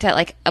not worked at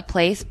like a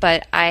place,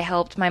 but I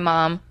helped my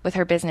mom with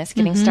her business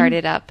getting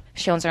started up.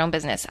 She owns her own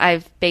business.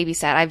 I've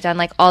babysat. I've done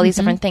like all these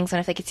different things. And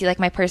if they could see like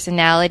my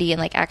personality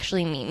and like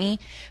actually meet me,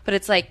 but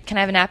it's like, can I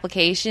have an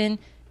application?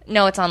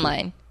 No, it's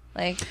online.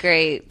 Like,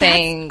 great,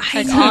 thanks.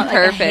 Perfect.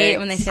 Perfect. I hate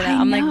when they say that.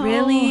 I'm like,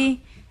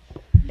 really?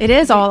 It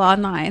is all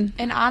online.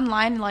 And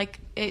online, like,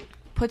 it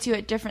puts you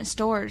at different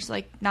stores,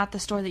 like, not the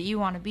store that you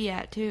want to be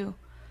at, too.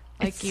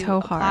 Like, It's you so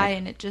apply hard.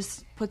 and it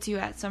just puts you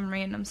at some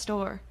random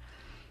store.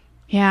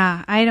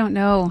 Yeah, I don't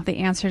know the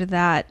answer to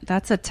that.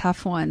 That's a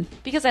tough one.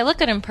 Because I look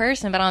good in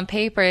person, but on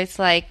paper, it's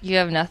like, you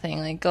have nothing.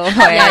 Like, go away.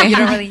 Yeah, you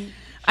don't really.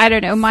 I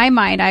don't know. My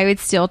mind, I would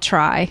still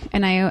try,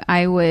 and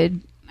I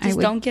would. Just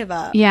don't give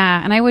up.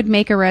 Yeah, and I would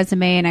make a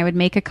resume and I would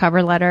make a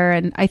cover letter,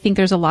 and I think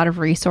there's a lot of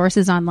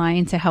resources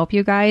online to help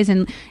you guys.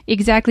 And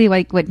exactly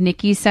like what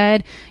Nikki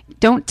said,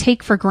 don't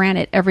take for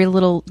granted every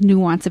little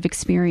nuance of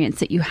experience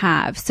that you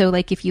have. So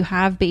like if you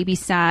have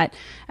babysat,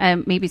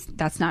 maybe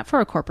that's not for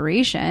a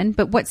corporation,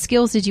 but what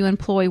skills did you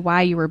employ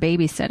while you were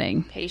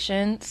babysitting?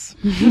 Patience.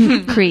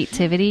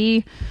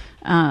 Creativity.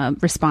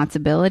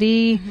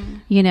 Responsibility,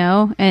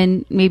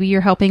 and maybe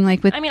you're helping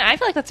like with. I mean, I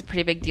feel like that's a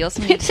pretty big deal.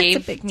 Somebody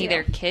gave me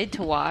their kid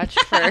to watch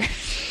for,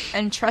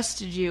 And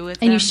trusted you with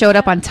and them. you showed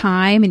up on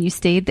time and you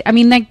stayed. I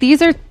mean, like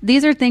these are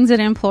things that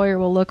an employer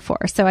will look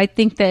for. So I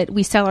think that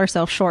we sell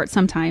ourselves short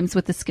sometimes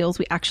with the skills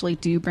we actually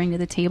do bring to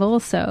the table.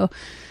 So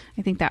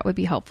I think that would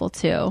be helpful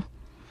too.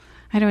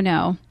 I don't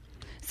know.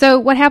 So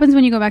what happens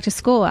when you go back to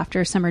school after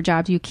a summer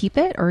job? Do you keep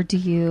it or do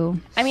you?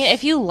 I mean,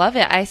 if you love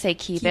it, I say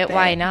keep it.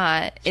 Why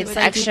not? It's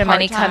extra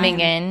money coming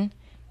in,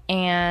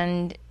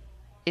 and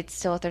it's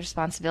still the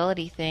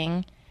responsibility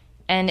thing.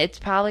 And it's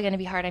probably going to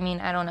be hard. I mean,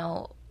 I don't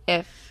know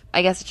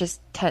I guess it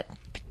just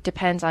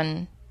depends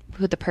on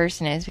who the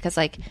person is, because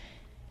like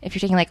if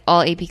you're taking like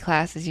all AP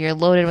classes, you're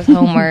loaded with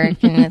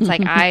homework, and it's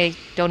like I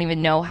don't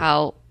even know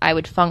how I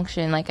would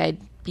function. Like I'd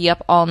be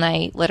up all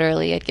night,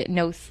 literally. I'd get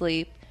no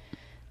sleep.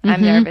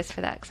 I'm nervous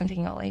for that because I'm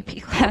taking all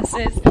AP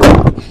classes.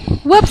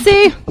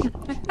 Whoopsie.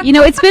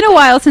 It's been a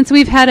while since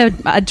we've had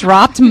a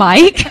dropped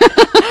mic.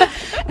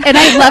 And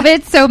I love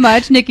it so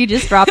much. Nikki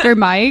just dropped her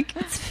mic.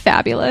 It's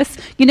fabulous.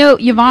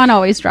 Yvonne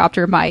always dropped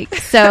her mic.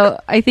 So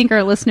I think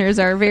our listeners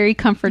are very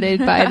comforted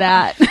by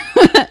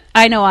that.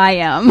 I know I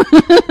am.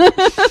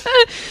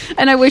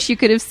 And I wish you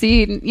could have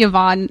seen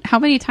Yvonne. How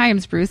many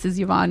times, Bruce, has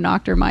Yvonne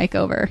knocked her mic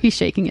over? He's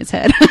shaking his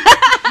head.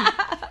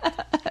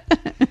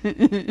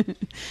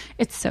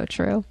 It's so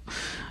true.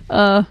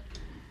 What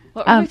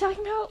were we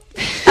talking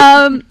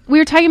about? We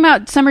were talking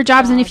about summer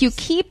jobs and if you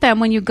keep them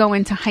when you go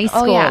into high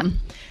school. Oh, yeah.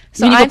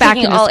 So I'm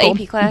taking all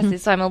AP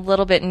classes, so I'm a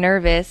little bit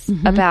nervous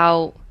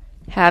about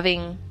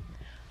having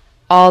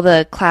all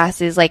the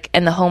classes, like,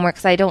 and the homework,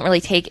 because I don't really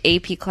take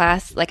AP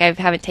class. Like, I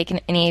haven't taken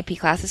any AP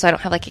classes, so I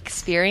don't have, like,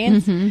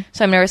 experience.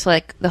 So I'm nervous for,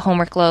 like, the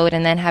homework load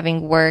and then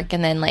having work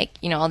and then, like,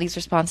 all these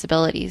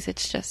responsibilities.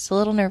 It's just a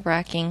little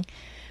nerve-wracking,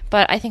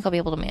 but I think I'll be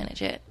able to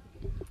manage it.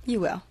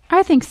 You will.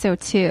 I think so,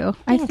 too.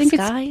 Thanks,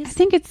 I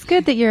think it's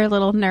good that you're a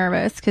little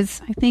nervous,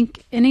 because I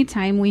think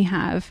anytime we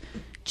have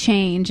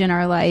change in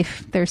our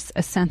life, there's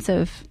a sense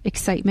of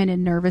excitement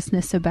and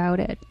nervousness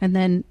about it, and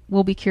then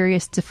we'll be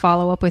curious to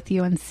follow up with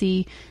you and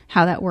see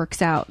how that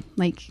works out.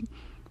 Like,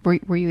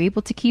 were you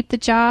able to keep the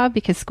job,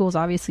 because school's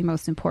obviously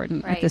most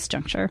important at this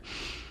juncture.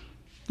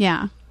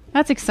 Yeah,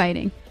 that's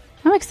exciting.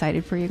 I'm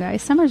excited for you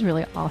guys. Summer's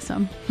really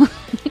awesome.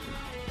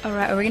 All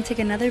right, we're gonna take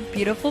another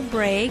beautiful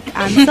break.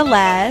 I'm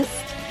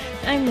Celeste.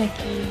 I'm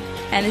Nikki,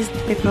 and this is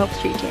the Paper Hope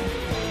Street Team.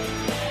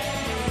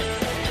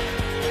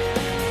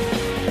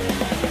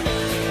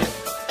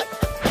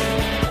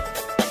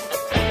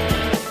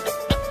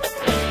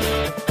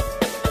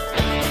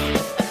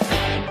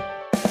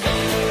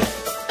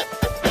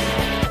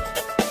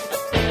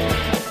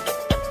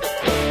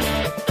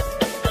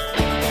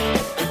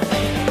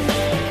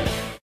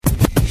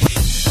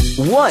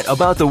 What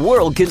about the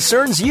world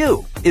concerns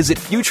you? Is it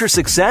future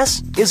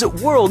success? Is it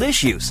world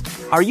issues?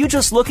 Are you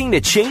just looking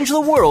to change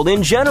the world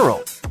in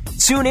general?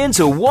 Tune in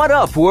to What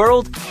Up,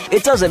 World!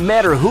 It doesn't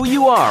matter who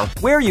you are,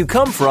 where you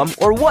come from,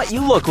 or what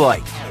you look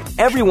like.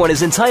 Everyone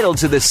is entitled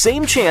to the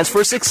same chance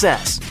for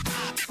success.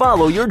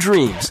 Follow your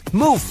dreams,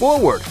 move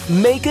forward,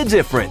 make a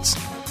difference.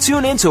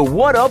 Tune in to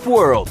What Up,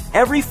 World!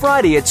 Every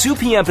Friday at 2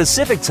 p.m.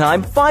 Pacific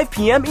Time, 5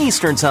 p.m.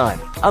 Eastern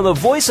Time on the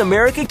Voice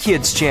America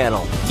Kids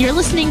channel. You're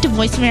listening to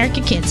Voice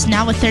America Kids,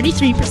 now with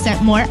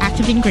 33% more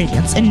active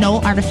ingredients and no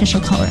artificial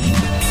coloring.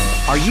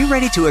 Are you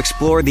ready to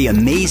explore the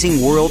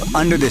amazing world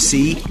under the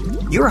sea?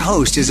 Your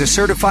host is a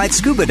certified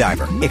scuba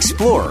diver,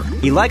 explorer.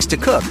 He likes to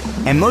cook,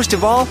 and most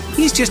of all,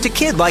 he's just a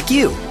kid like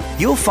you.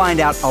 You'll find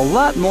out a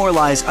lot more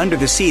lies under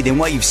the sea than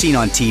what you've seen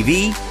on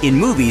TV, in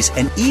movies,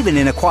 and even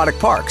in aquatic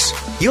parks.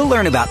 You'll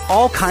learn about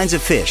all kinds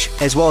of fish,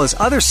 as well as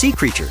other sea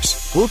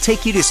creatures. We'll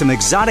take you to some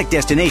exotic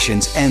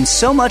destinations and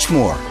so much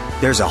more.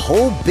 There's a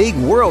whole big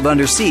world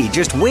under sea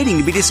just waiting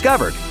to be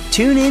discovered.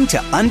 Tune in to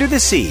Under the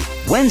Sea,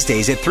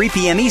 Wednesdays at 3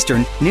 p.m.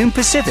 Eastern, noon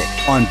Pacific,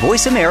 on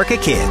Voice America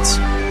Kids.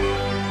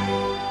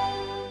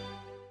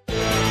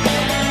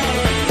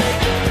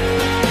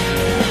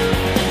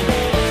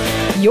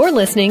 You're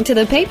listening to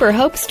the Paper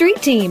Hope Street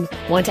Team.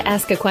 Want to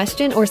ask a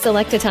question or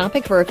select a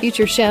topic for a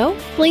future show?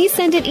 Please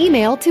send an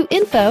email to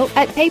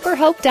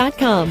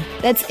info@paperhope.com.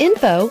 That's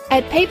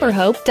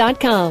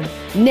info@paperhope.com.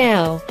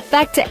 Now,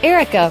 back to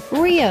Erica,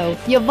 Rio,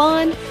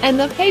 Yvonne, and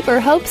the Paper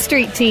Hope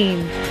Street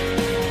Team.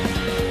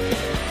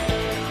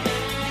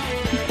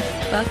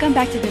 Welcome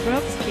back to the Paper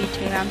Hope Street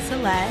Team. I'm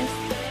Celeste,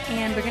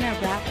 and we're going to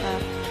wrap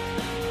up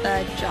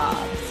the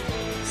jobs.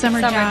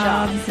 Summer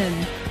jobs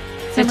and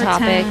Good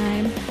topic.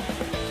 summertime.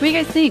 What do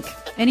you guys think?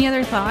 Any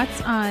other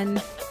thoughts on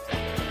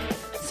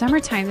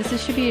summertime?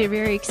 This should be a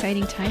very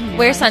exciting time. In your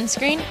Wear life.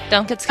 sunscreen.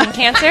 Don't get skin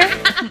cancer.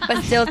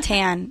 But still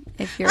tan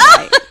if you're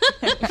white.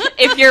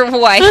 If you're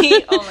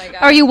white. Oh my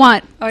god. Or you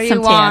want Or you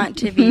some want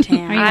tan. to be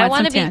tan. Or you I want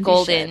want to some be tan.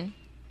 golden.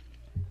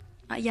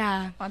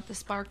 Yeah. Want the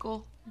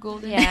sparkle?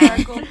 Golden Yeah.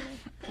 sparkle?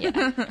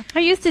 Yeah. I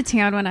used to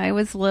tan when I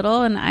was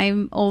little, and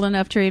I'm old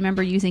enough to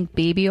remember using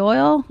baby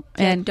oil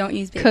and don't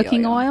use baby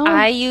cooking oil. oil.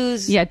 I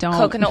use don't.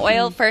 coconut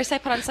oil. First I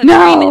put on sunscreen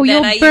No, and then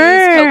you'll I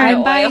burn. use I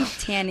coconut buy oil.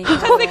 tanning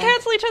Oh, they oil.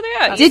 cancel each other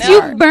out. Did know?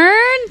 you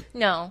burn?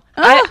 No.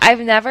 Oh. I've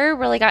never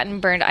really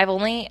gotten burned. I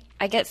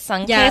get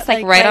sun Yeah, kissed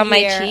like right on my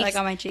here, cheeks. like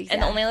on my cheeks,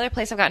 And yeah. the only other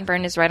place I've gotten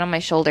burned is right on my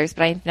shoulders,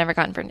 but I've never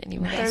gotten burned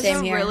anywhere. There's Same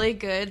a here. really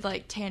good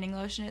like tanning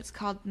lotion. It's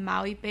called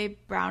Maui Babe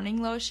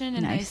Browning Lotion,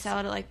 and they Nice. sell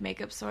it at like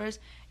makeup stores.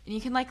 And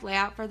you can like lay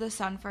out for the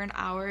sun for an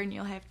hour, and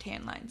you'll have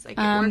tan lines. Like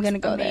it I'm works gonna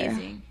go there.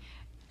 amazing.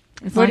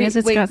 As long as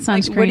it's got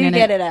sunscreen Where do you in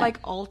get it. it at? Like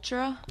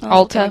Ultra,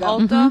 Ulta.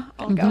 Ulta,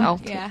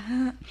 Ulta.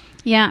 yeah.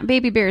 Yeah,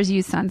 baby bears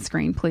use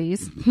sunscreen,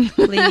 please.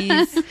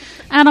 Please.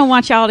 I don't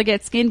want y'all to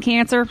get skin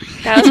cancer.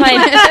 That was my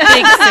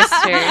big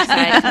sister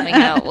side coming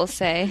out, we'll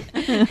say.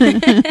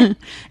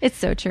 It's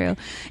so true.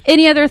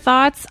 Any other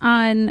thoughts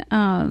on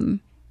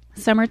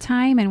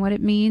summertime and what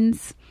it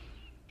means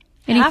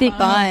Anything have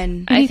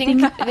fun. I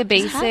think the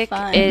basic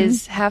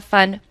is have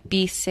fun,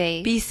 be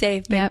safe. Be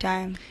safe, big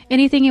time.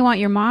 Anything you want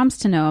your moms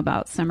to know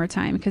about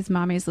summertime, because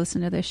mommies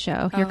listen to this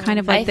show. You're kind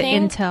of like the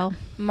intel.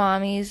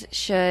 Mommies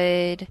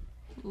should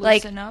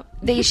Listen up.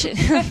 They should.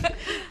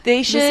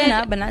 Listen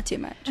up, but not too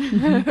much.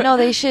 No,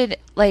 they should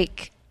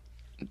like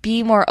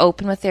be more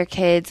open with their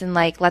kids and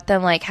like let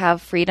them like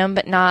have freedom,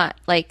 but not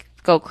like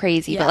go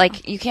crazy. But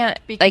like you can't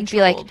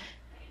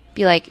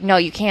be like, no,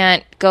 you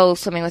can't go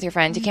swimming with your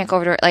friends. You can't go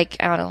over to, like,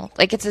 I don't know.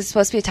 Like, it's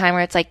supposed to be a time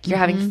where it's, like, you're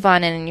having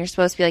fun and you're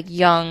supposed to be, like,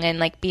 young and,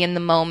 like, be in the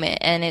moment.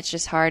 And it's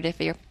just hard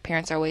if your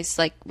parents are always,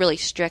 like, really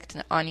strict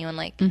on you and,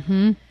 like...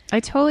 I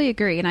totally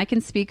agree. And I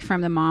can speak from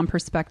the mom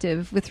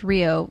perspective with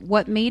Rio.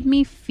 What made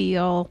me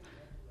feel...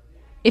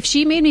 If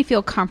she made me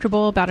feel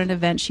comfortable about an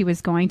event she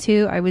was going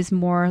to, I was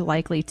more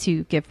likely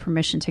to give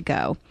permission to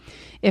go.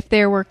 If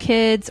there were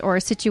kids or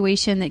a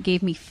situation that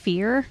gave me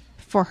fear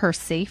for her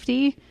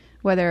safety...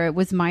 whether it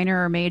was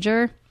minor or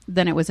major,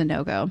 then it was a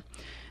no-go.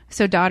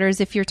 So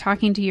daughters, if you're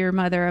talking to your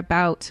mother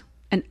about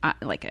an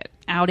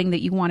outing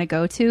that you want to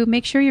go to,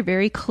 make sure you're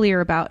very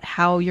clear about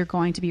how you're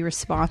going to be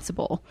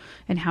responsible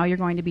and how you're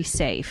going to be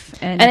safe.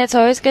 And it's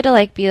always good to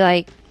like be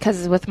like,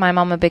 because with my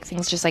mom, a big thing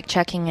is just like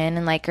checking in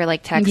and like, or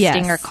like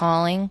texting or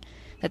calling.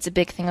 That's a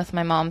big thing with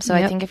my mom. So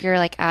I think if you're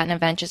like at an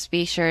event, just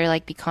be sure to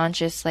like be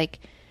conscious, like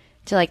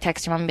to like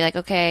text your mom and be like,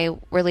 okay,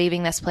 we're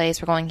leaving this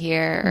place, we're going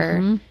here,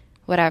 or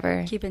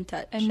whatever. Keep in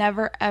touch. And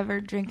never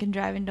ever drink and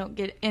drive, and don't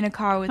get in a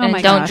car with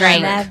and don't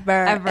drink. Never.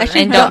 Ever.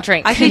 Actually, and don't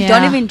drink. Actually,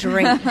 don't even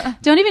drink.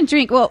 Don't even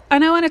drink. Well,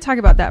 and I want to talk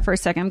about that for a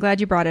second. I'm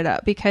glad you brought it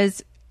up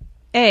because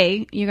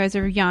you guys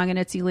are young and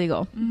it's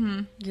illegal.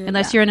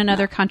 Unless you're in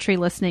another country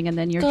listening and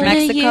then you're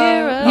drinking.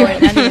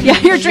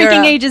 Your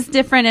drinking age is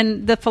different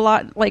and the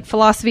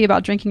philosophy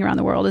about drinking around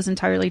the world is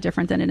entirely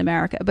different than in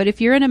America. But if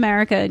you're in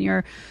America and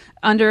you're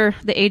under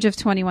the age of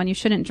 21, you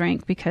shouldn't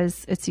drink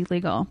because it's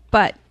illegal.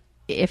 But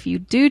if you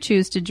do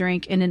choose to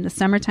drink, and in the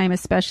summertime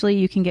especially,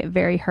 you can get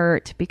very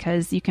hurt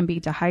because you can be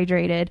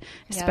dehydrated,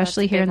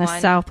 especially here in the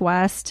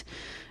Southwest.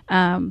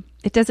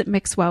 It doesn't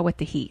mix well with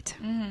the heat.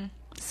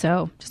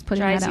 So just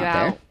putting that out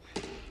there.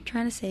 I'm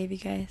trying to save you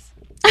guys.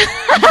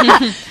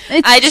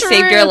 I just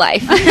saved your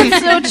life.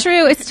 It's so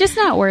true. It's just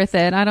not worth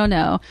it. I don't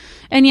know.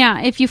 And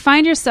yeah, if you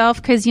find yourself,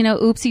 because,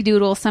 oopsie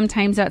doodle,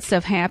 sometimes that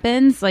stuff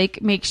happens,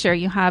 like make sure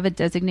you have a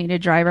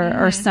designated driver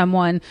or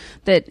someone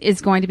that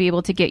is going to be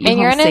able to get you home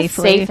safely. And you're in a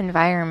safe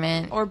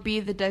environment. Or be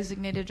the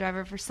designated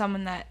driver for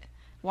someone that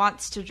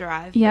wants to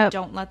drive, but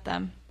don't let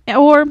them.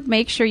 Or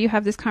make sure you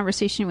have this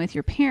conversation with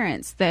your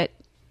parents that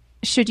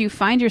should you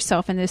find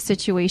yourself in this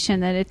situation,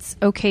 that it's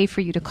okay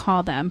for you to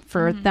call them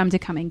for them to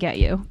come and get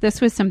you.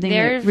 This was something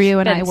that Rio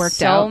and I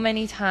worked out so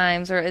many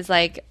times where it's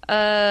like,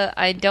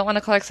 I don't want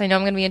to call because I know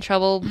I'm going to be in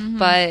trouble,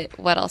 but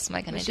what else am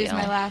I going to do? She's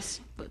my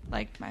last,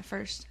 my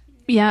first.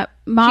 Yeah,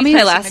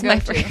 mommies. My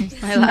first.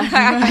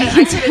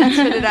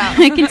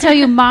 I can tell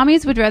you,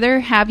 mommies would rather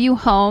have you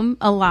home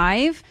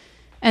alive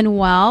and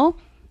well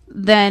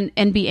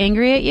and be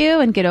angry at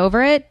you and get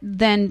over it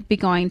than be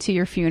going to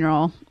your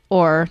funeral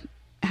or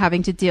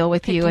having to deal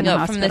with you in the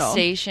hospital. From the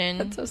station.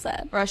 That's so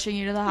sad. Rushing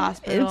you to the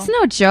hospital. It's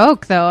no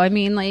joke, though. I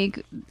mean,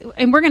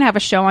 and we're going to have a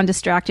show on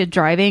distracted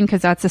driving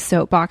because that's a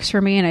soapbox for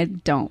me, and I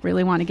don't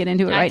really want to get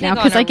into it right now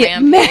because I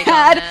get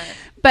mad.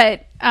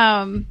 But,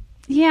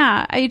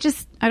 yeah, I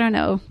don't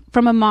know.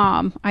 From a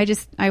mom,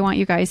 I want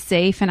you guys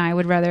safe, and I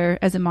would rather,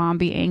 as a mom,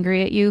 be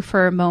angry at you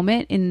for a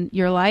moment in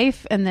your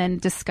life and then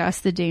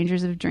discuss the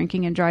dangers of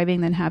drinking and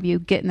driving than have you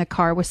get in the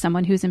car with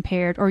someone who's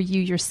impaired or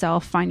you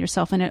yourself find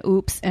yourself in an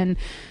oops and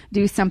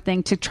do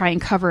something to try and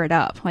cover it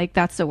up. Like,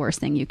 that's the worst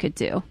thing you could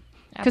do.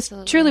 Because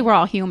truly, we're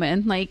all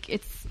human. Like,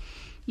 it's,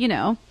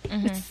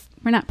 it's,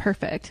 we're not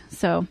perfect.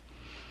 So,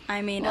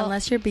 I mean,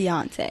 unless you're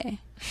Beyonce.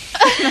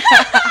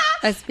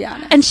 Let's be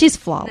honest. And she's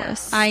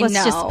flawless. Let's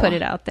just put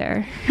it out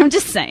there. I'm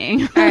just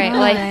saying. All right.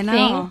 Well, I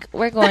think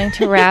we're going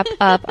to wrap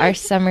up our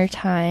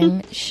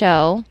summertime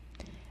show.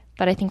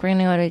 But I think we're going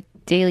to go to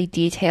Daily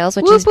Details,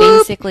 which is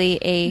basically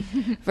a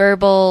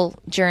verbal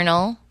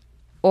journal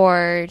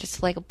or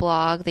just like a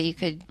blog that you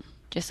could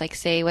just like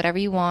say whatever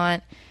you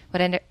want,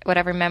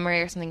 whatever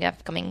memory or something you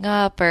have coming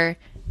up, or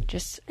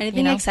just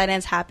anything exciting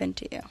has happened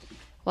to you.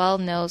 Well,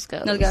 nose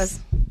goes. Nose goes.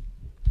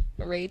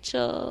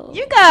 Rachel.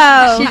 You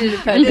go. She did it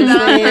purposely.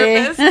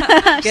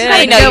 Good.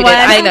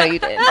 I know you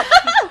did.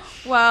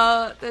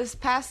 Well, this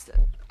past,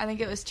 I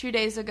think it was 2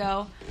 days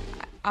ago,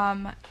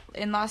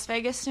 in Las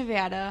Vegas,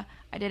 Nevada,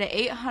 I did an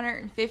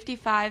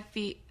 855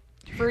 feet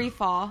free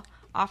fall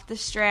off the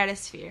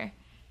stratosphere.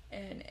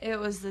 And it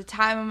was the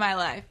time of my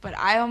life. But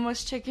I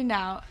almost chickened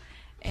out.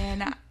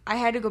 And I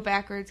had to go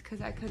backwards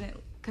because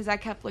I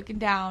kept looking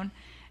down.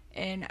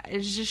 And it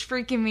was just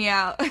freaking me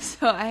out.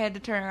 So I had to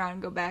turn around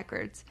and go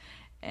backwards.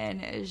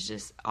 And it was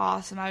just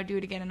awesome. I would do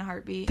it again in a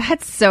heartbeat.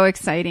 That's so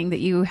exciting that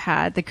you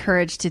had the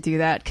courage to do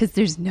that, because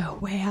there's no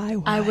way I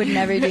would. I would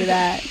never do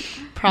that.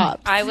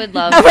 Props. I would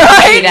love to do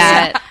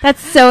that.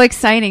 That's so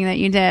exciting that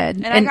you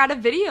did. And I got a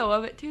video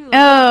of it, too.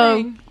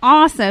 Oh,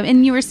 awesome.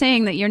 And you were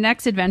saying that your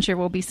next adventure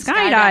will be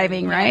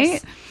skydiving, right?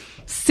 Yes.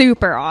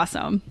 super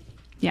awesome.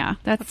 Yeah,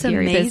 that's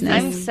scary amazing.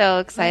 business. I'm so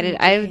excited.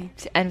 I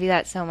envy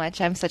that so much.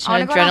 I'm such I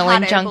an want to go to a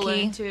hot adrenaline air junkie.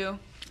 balloon, too.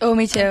 Oh,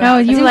 me too. Oh,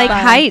 you It's like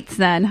fun. heights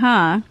then,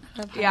 huh?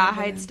 Yeah,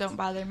 heights don't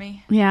bother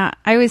me. Yeah,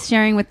 I was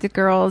sharing with the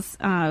girls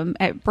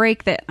at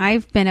break that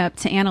I've been up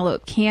to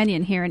Antelope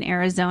Canyon here in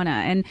Arizona.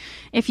 And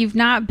if you've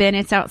not been,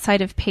 it's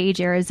outside of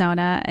Page,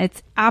 Arizona.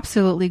 It's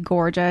absolutely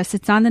gorgeous.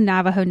 It's on the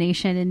Navajo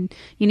Nation, and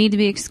you need to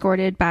be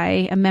escorted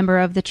by a member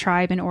of the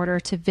tribe in order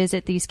to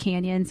visit these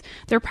canyons.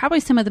 They're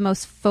probably some of the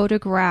most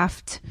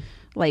photographed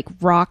like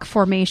rock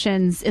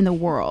formations in the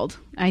world.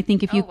 I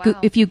think if you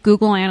if you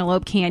Google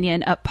Antelope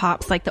Canyon, up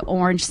pops like the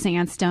orange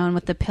sandstone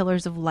with the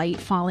pillars of light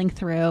falling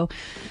through.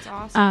 It's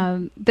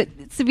awesome. But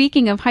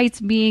speaking of heights,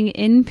 being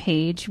in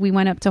Page, we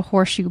went up to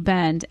Horseshoe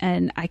Bend,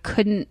 and I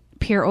couldn't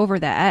peer over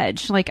the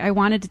edge. Like, I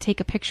wanted to take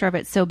a picture of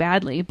it so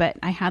badly, but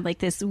I had like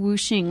this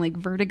whooshing, like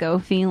vertigo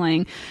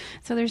feeling.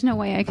 So there's no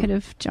way I could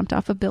have jumped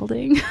off a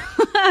building.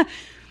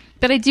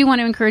 But I do want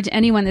to encourage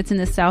anyone that's in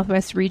the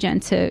Southwest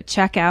region to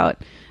check out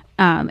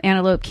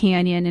Antelope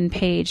Canyon and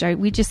Page.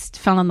 We just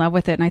fell in love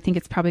with it, and I think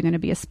it's probably going to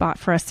be a spot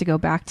for us to go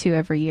back to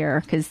every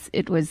year because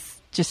it was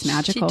just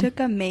magical. She took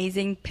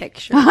amazing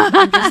pictures.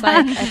 I'm just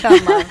like, I fell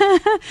in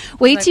love.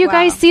 Wait Like, till you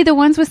guys wow. see the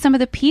ones with some of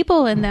the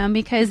people in them,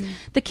 because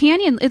the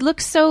canyon, it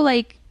looks so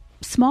like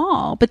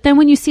small, but then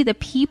when you see the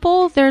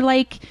people, they're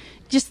like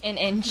just An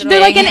inch. they're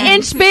like an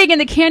inch big,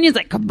 and the canyon's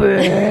like a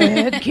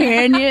big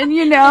canyon,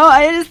 you know.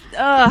 I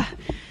just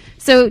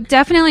So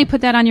definitely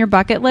put that on your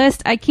bucket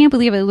list. I can't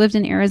believe I lived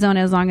in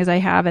Arizona as long as I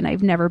have, and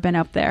I've never been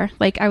up there.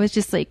 Like, I was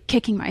just like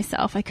kicking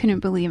myself. I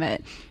couldn't believe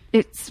it.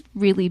 It's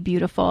really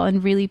beautiful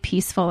and really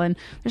peaceful, and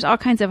there's all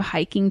kinds of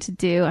hiking to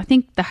do. I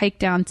think the hike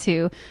down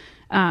to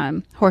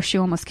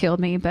Horseshoe almost killed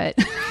me, but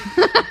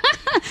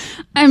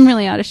I'm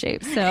really out of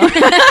shape. So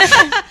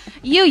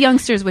you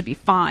youngsters would be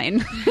fine.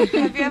 Have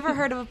you ever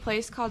heard of a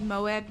place called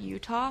Moab,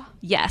 Utah?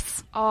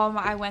 Yes.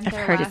 I went there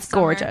I've heard last it's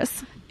summer.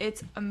 gorgeous.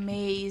 It's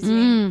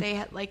amazing. They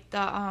had like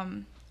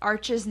the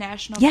Arches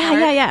National Park.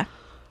 Yeah.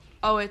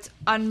 Oh, it's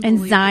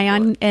unbelievable. And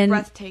Zion and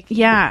breathtaking.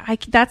 Yeah,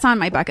 that's on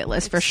my bucket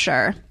list for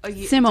sure.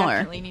 You Similar.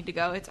 definitely need to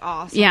go. It's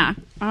awesome. Yeah.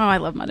 Oh, I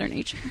love Mother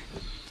Nature.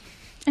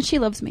 And she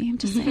loves me. I'm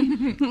just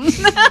saying.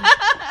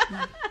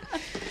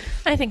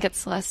 I think it's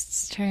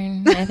Celeste's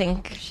turn. I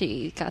think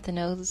she got the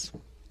nose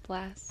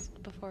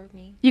blast before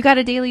me. You got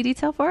a daily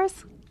detail for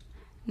us?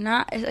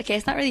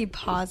 It's not really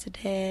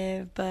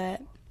positive,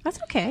 but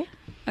That's okay.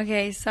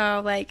 okay.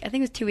 So like, I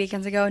think it was 2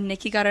 weekends ago,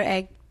 Nikki got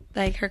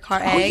her car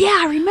Oh, egg. yeah,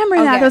 I remember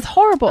that. Okay. That was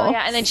horrible. Oh,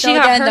 yeah, and then she So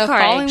got then her the car.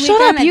 following egg. Shut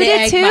weekend, up, you they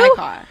did egged too? My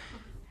car.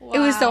 It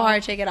was so Wow.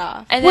 hard to take it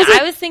off. And then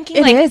I was thinking,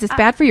 It like, is. It's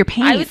bad for your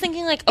paint. I was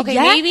thinking, like, okay,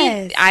 Yes.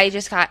 maybe I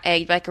just got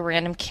egged by like a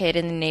random kid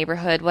in the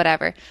neighborhood,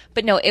 whatever.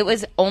 But no, it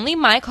was only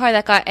my car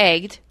that got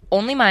egged,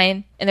 only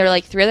mine, and there were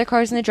like 3 other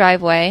cars in the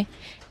driveway.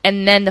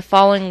 And then the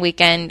following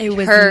weekend, It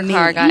was her me.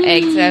 car got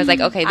egged. So I was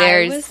like, okay,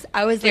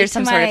 I was there's late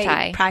some to sort my of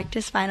tie.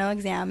 practice final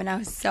exam, and I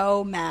was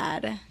so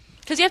mad.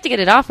 Because you have to get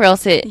it off, or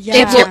else it Yeah.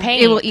 dips your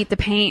paint. It will eat the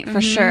paint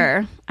for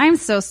sure. I'm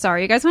so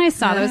sorry, you guys. When I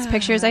saw those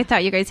pictures, I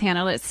thought you guys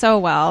handled it so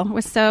well.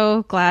 We're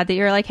so glad that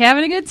you're like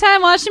having a good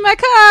time washing my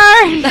car.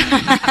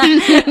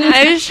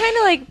 I was trying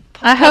to like.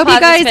 I hope you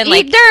guys spin, eat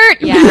like,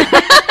 dirt. Yeah.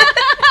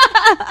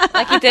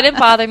 Like, it didn't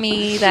bother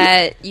me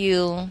that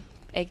you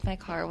egged my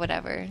car or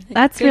whatever.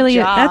 That's Good really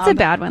job. that's a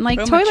bad one. Like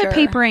Real toilet mature.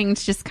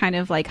 papering's just kind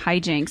of like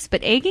hijinks,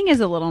 but egging is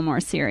a little more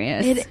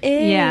serious. It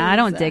Yeah, I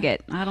don't is. dig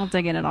it. I don't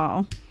dig it at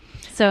all.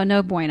 So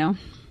no bueno.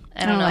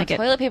 I don't know. like it.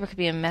 Toilet paper could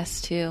be a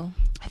mess too.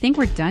 I think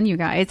we're done, you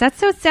guys. That's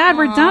so sad.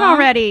 We're done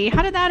already.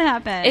 How did that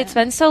happen? It's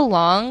been so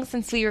long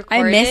since we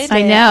recorded. missed I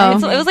it. know.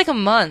 It was like a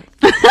month.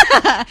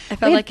 I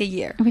felt like a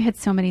year. We had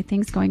so many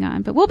things going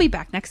on, but we'll be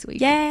back next week.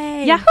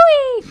 Yay!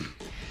 Yahoo!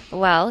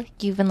 Well,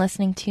 you've been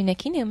listening to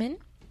Nikki Newman,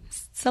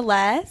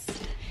 Celeste.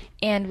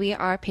 and we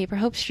are Paper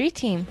Hope Street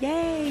Team.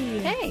 Yay!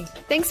 Hey,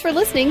 thanks for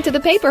listening to the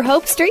Paper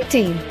Hope Street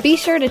Team. Be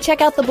sure to check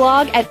out the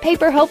blog at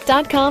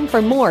paperhope.com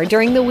for more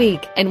during the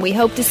week. And we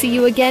hope to see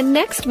you again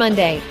next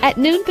Monday at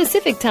noon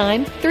Pacific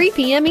Time, 3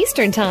 p.m.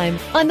 Eastern Time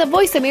on the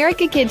Voice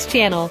America Kids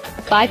channel.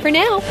 Bye for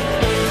now.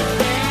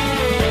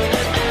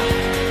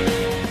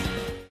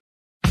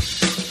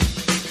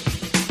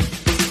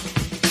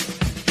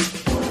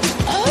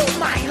 Oh,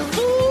 my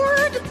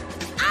Lord!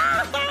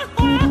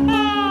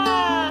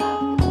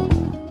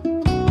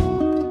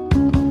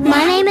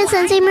 My name is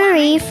Lindsay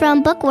Marie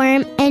from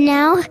Bookworm, and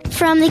now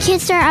from the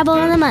Kid Star Album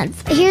of the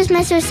Month. Here's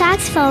Mr.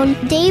 Saxophone,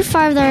 Dave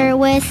Farther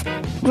with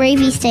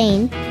Gravy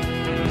Stain.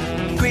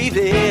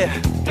 Gravy,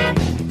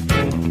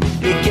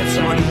 it gets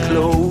on your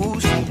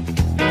clothes.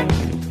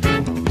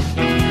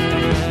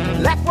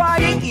 Like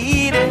while you're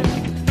eating,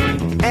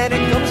 and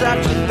it comes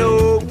out your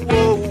nose.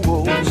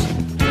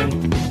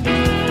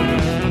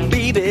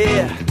 Baby,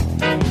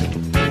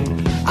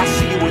 I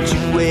see what you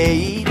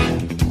weigh.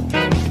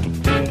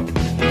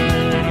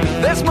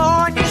 There's more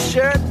on your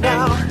shirt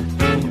now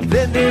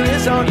than there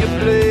is on your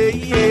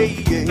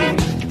plate.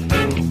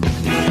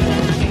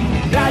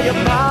 Now your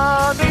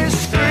mom is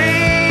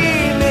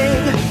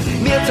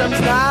screaming,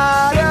 mealtime's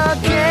not a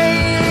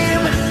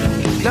game.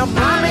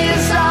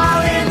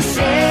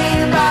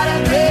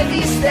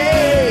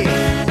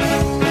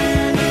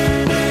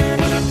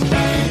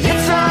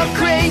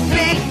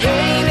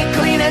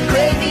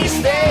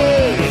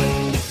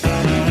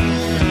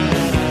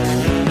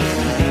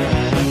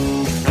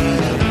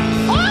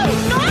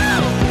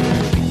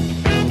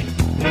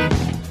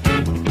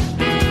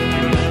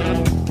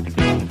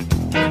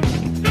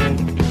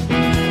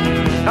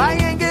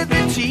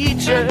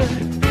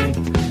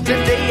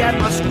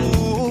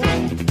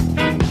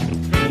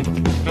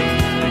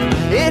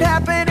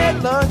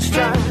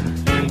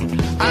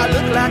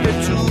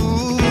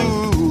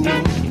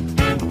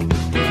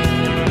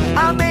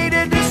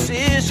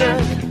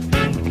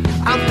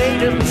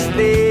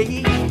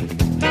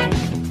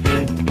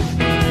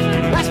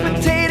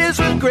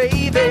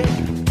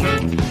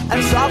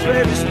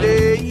 very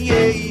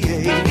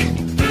steak.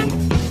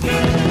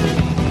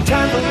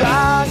 Time for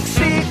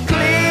Roxy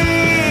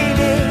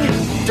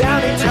cleaning,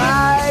 down in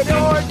tide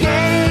or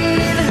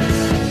gain.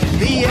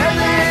 The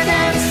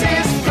evidence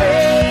is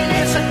plain,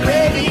 it's a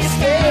gravy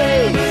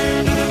stain.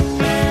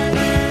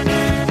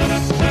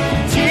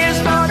 Tears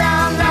fall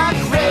down like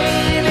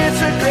rain,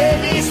 it's a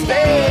gravy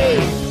stain.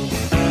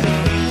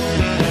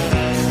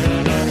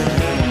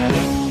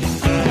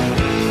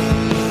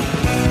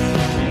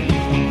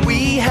 We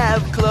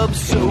have club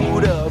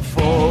soda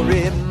for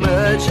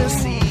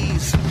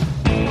emergencies.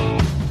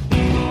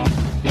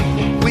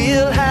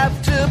 We'll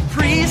have to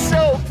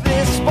pre-soak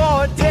this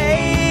for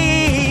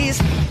days.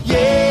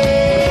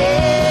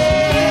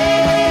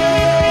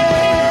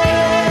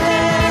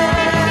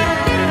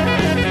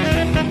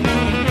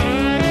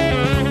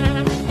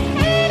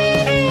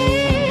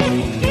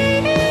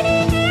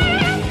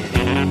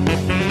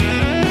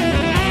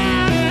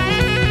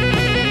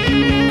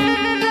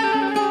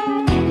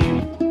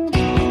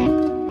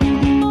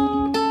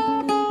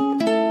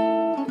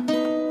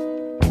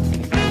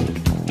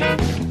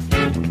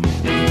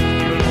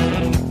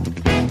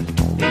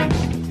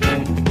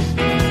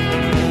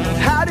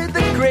 How did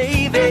the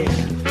gravy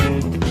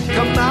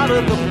come out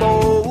of the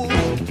bowl?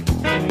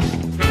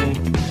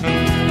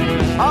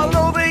 All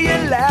over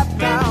your lap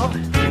now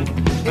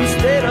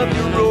instead of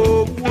your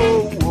roll.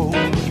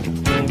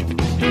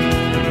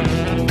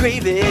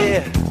 Gravy,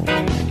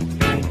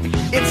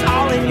 it's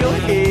all in your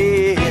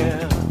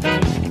hair.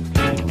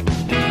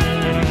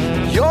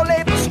 You're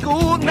late for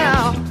school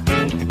now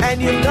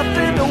and you're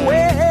nothing to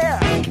wear.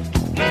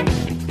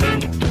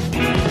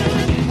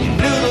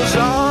 Noodles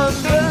on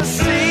the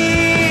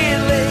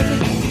ceiling,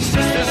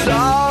 sisters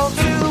all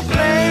to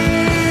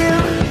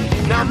blame.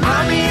 Now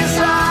mommy's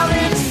all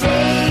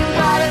insane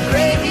by the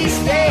gravy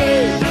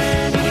stain.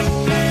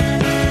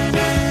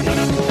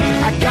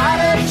 I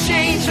gotta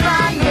change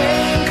my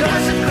name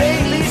 'cause the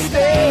gravy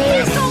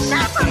stain. This will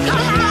never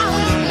come out.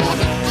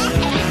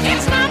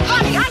 It's not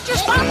funny. I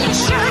just bought this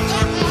shirt.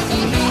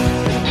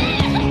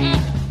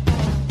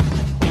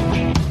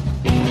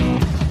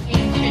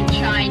 Ancient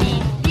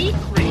Chinese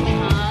secret,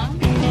 huh?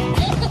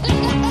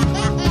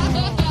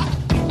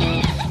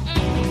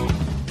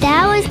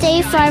 That was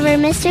Dave Farver,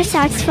 Mr.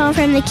 Saxophone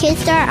from the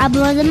Kidstar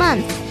Album of the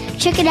Month.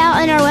 Check it out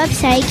on our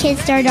website,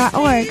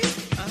 kidstar.org.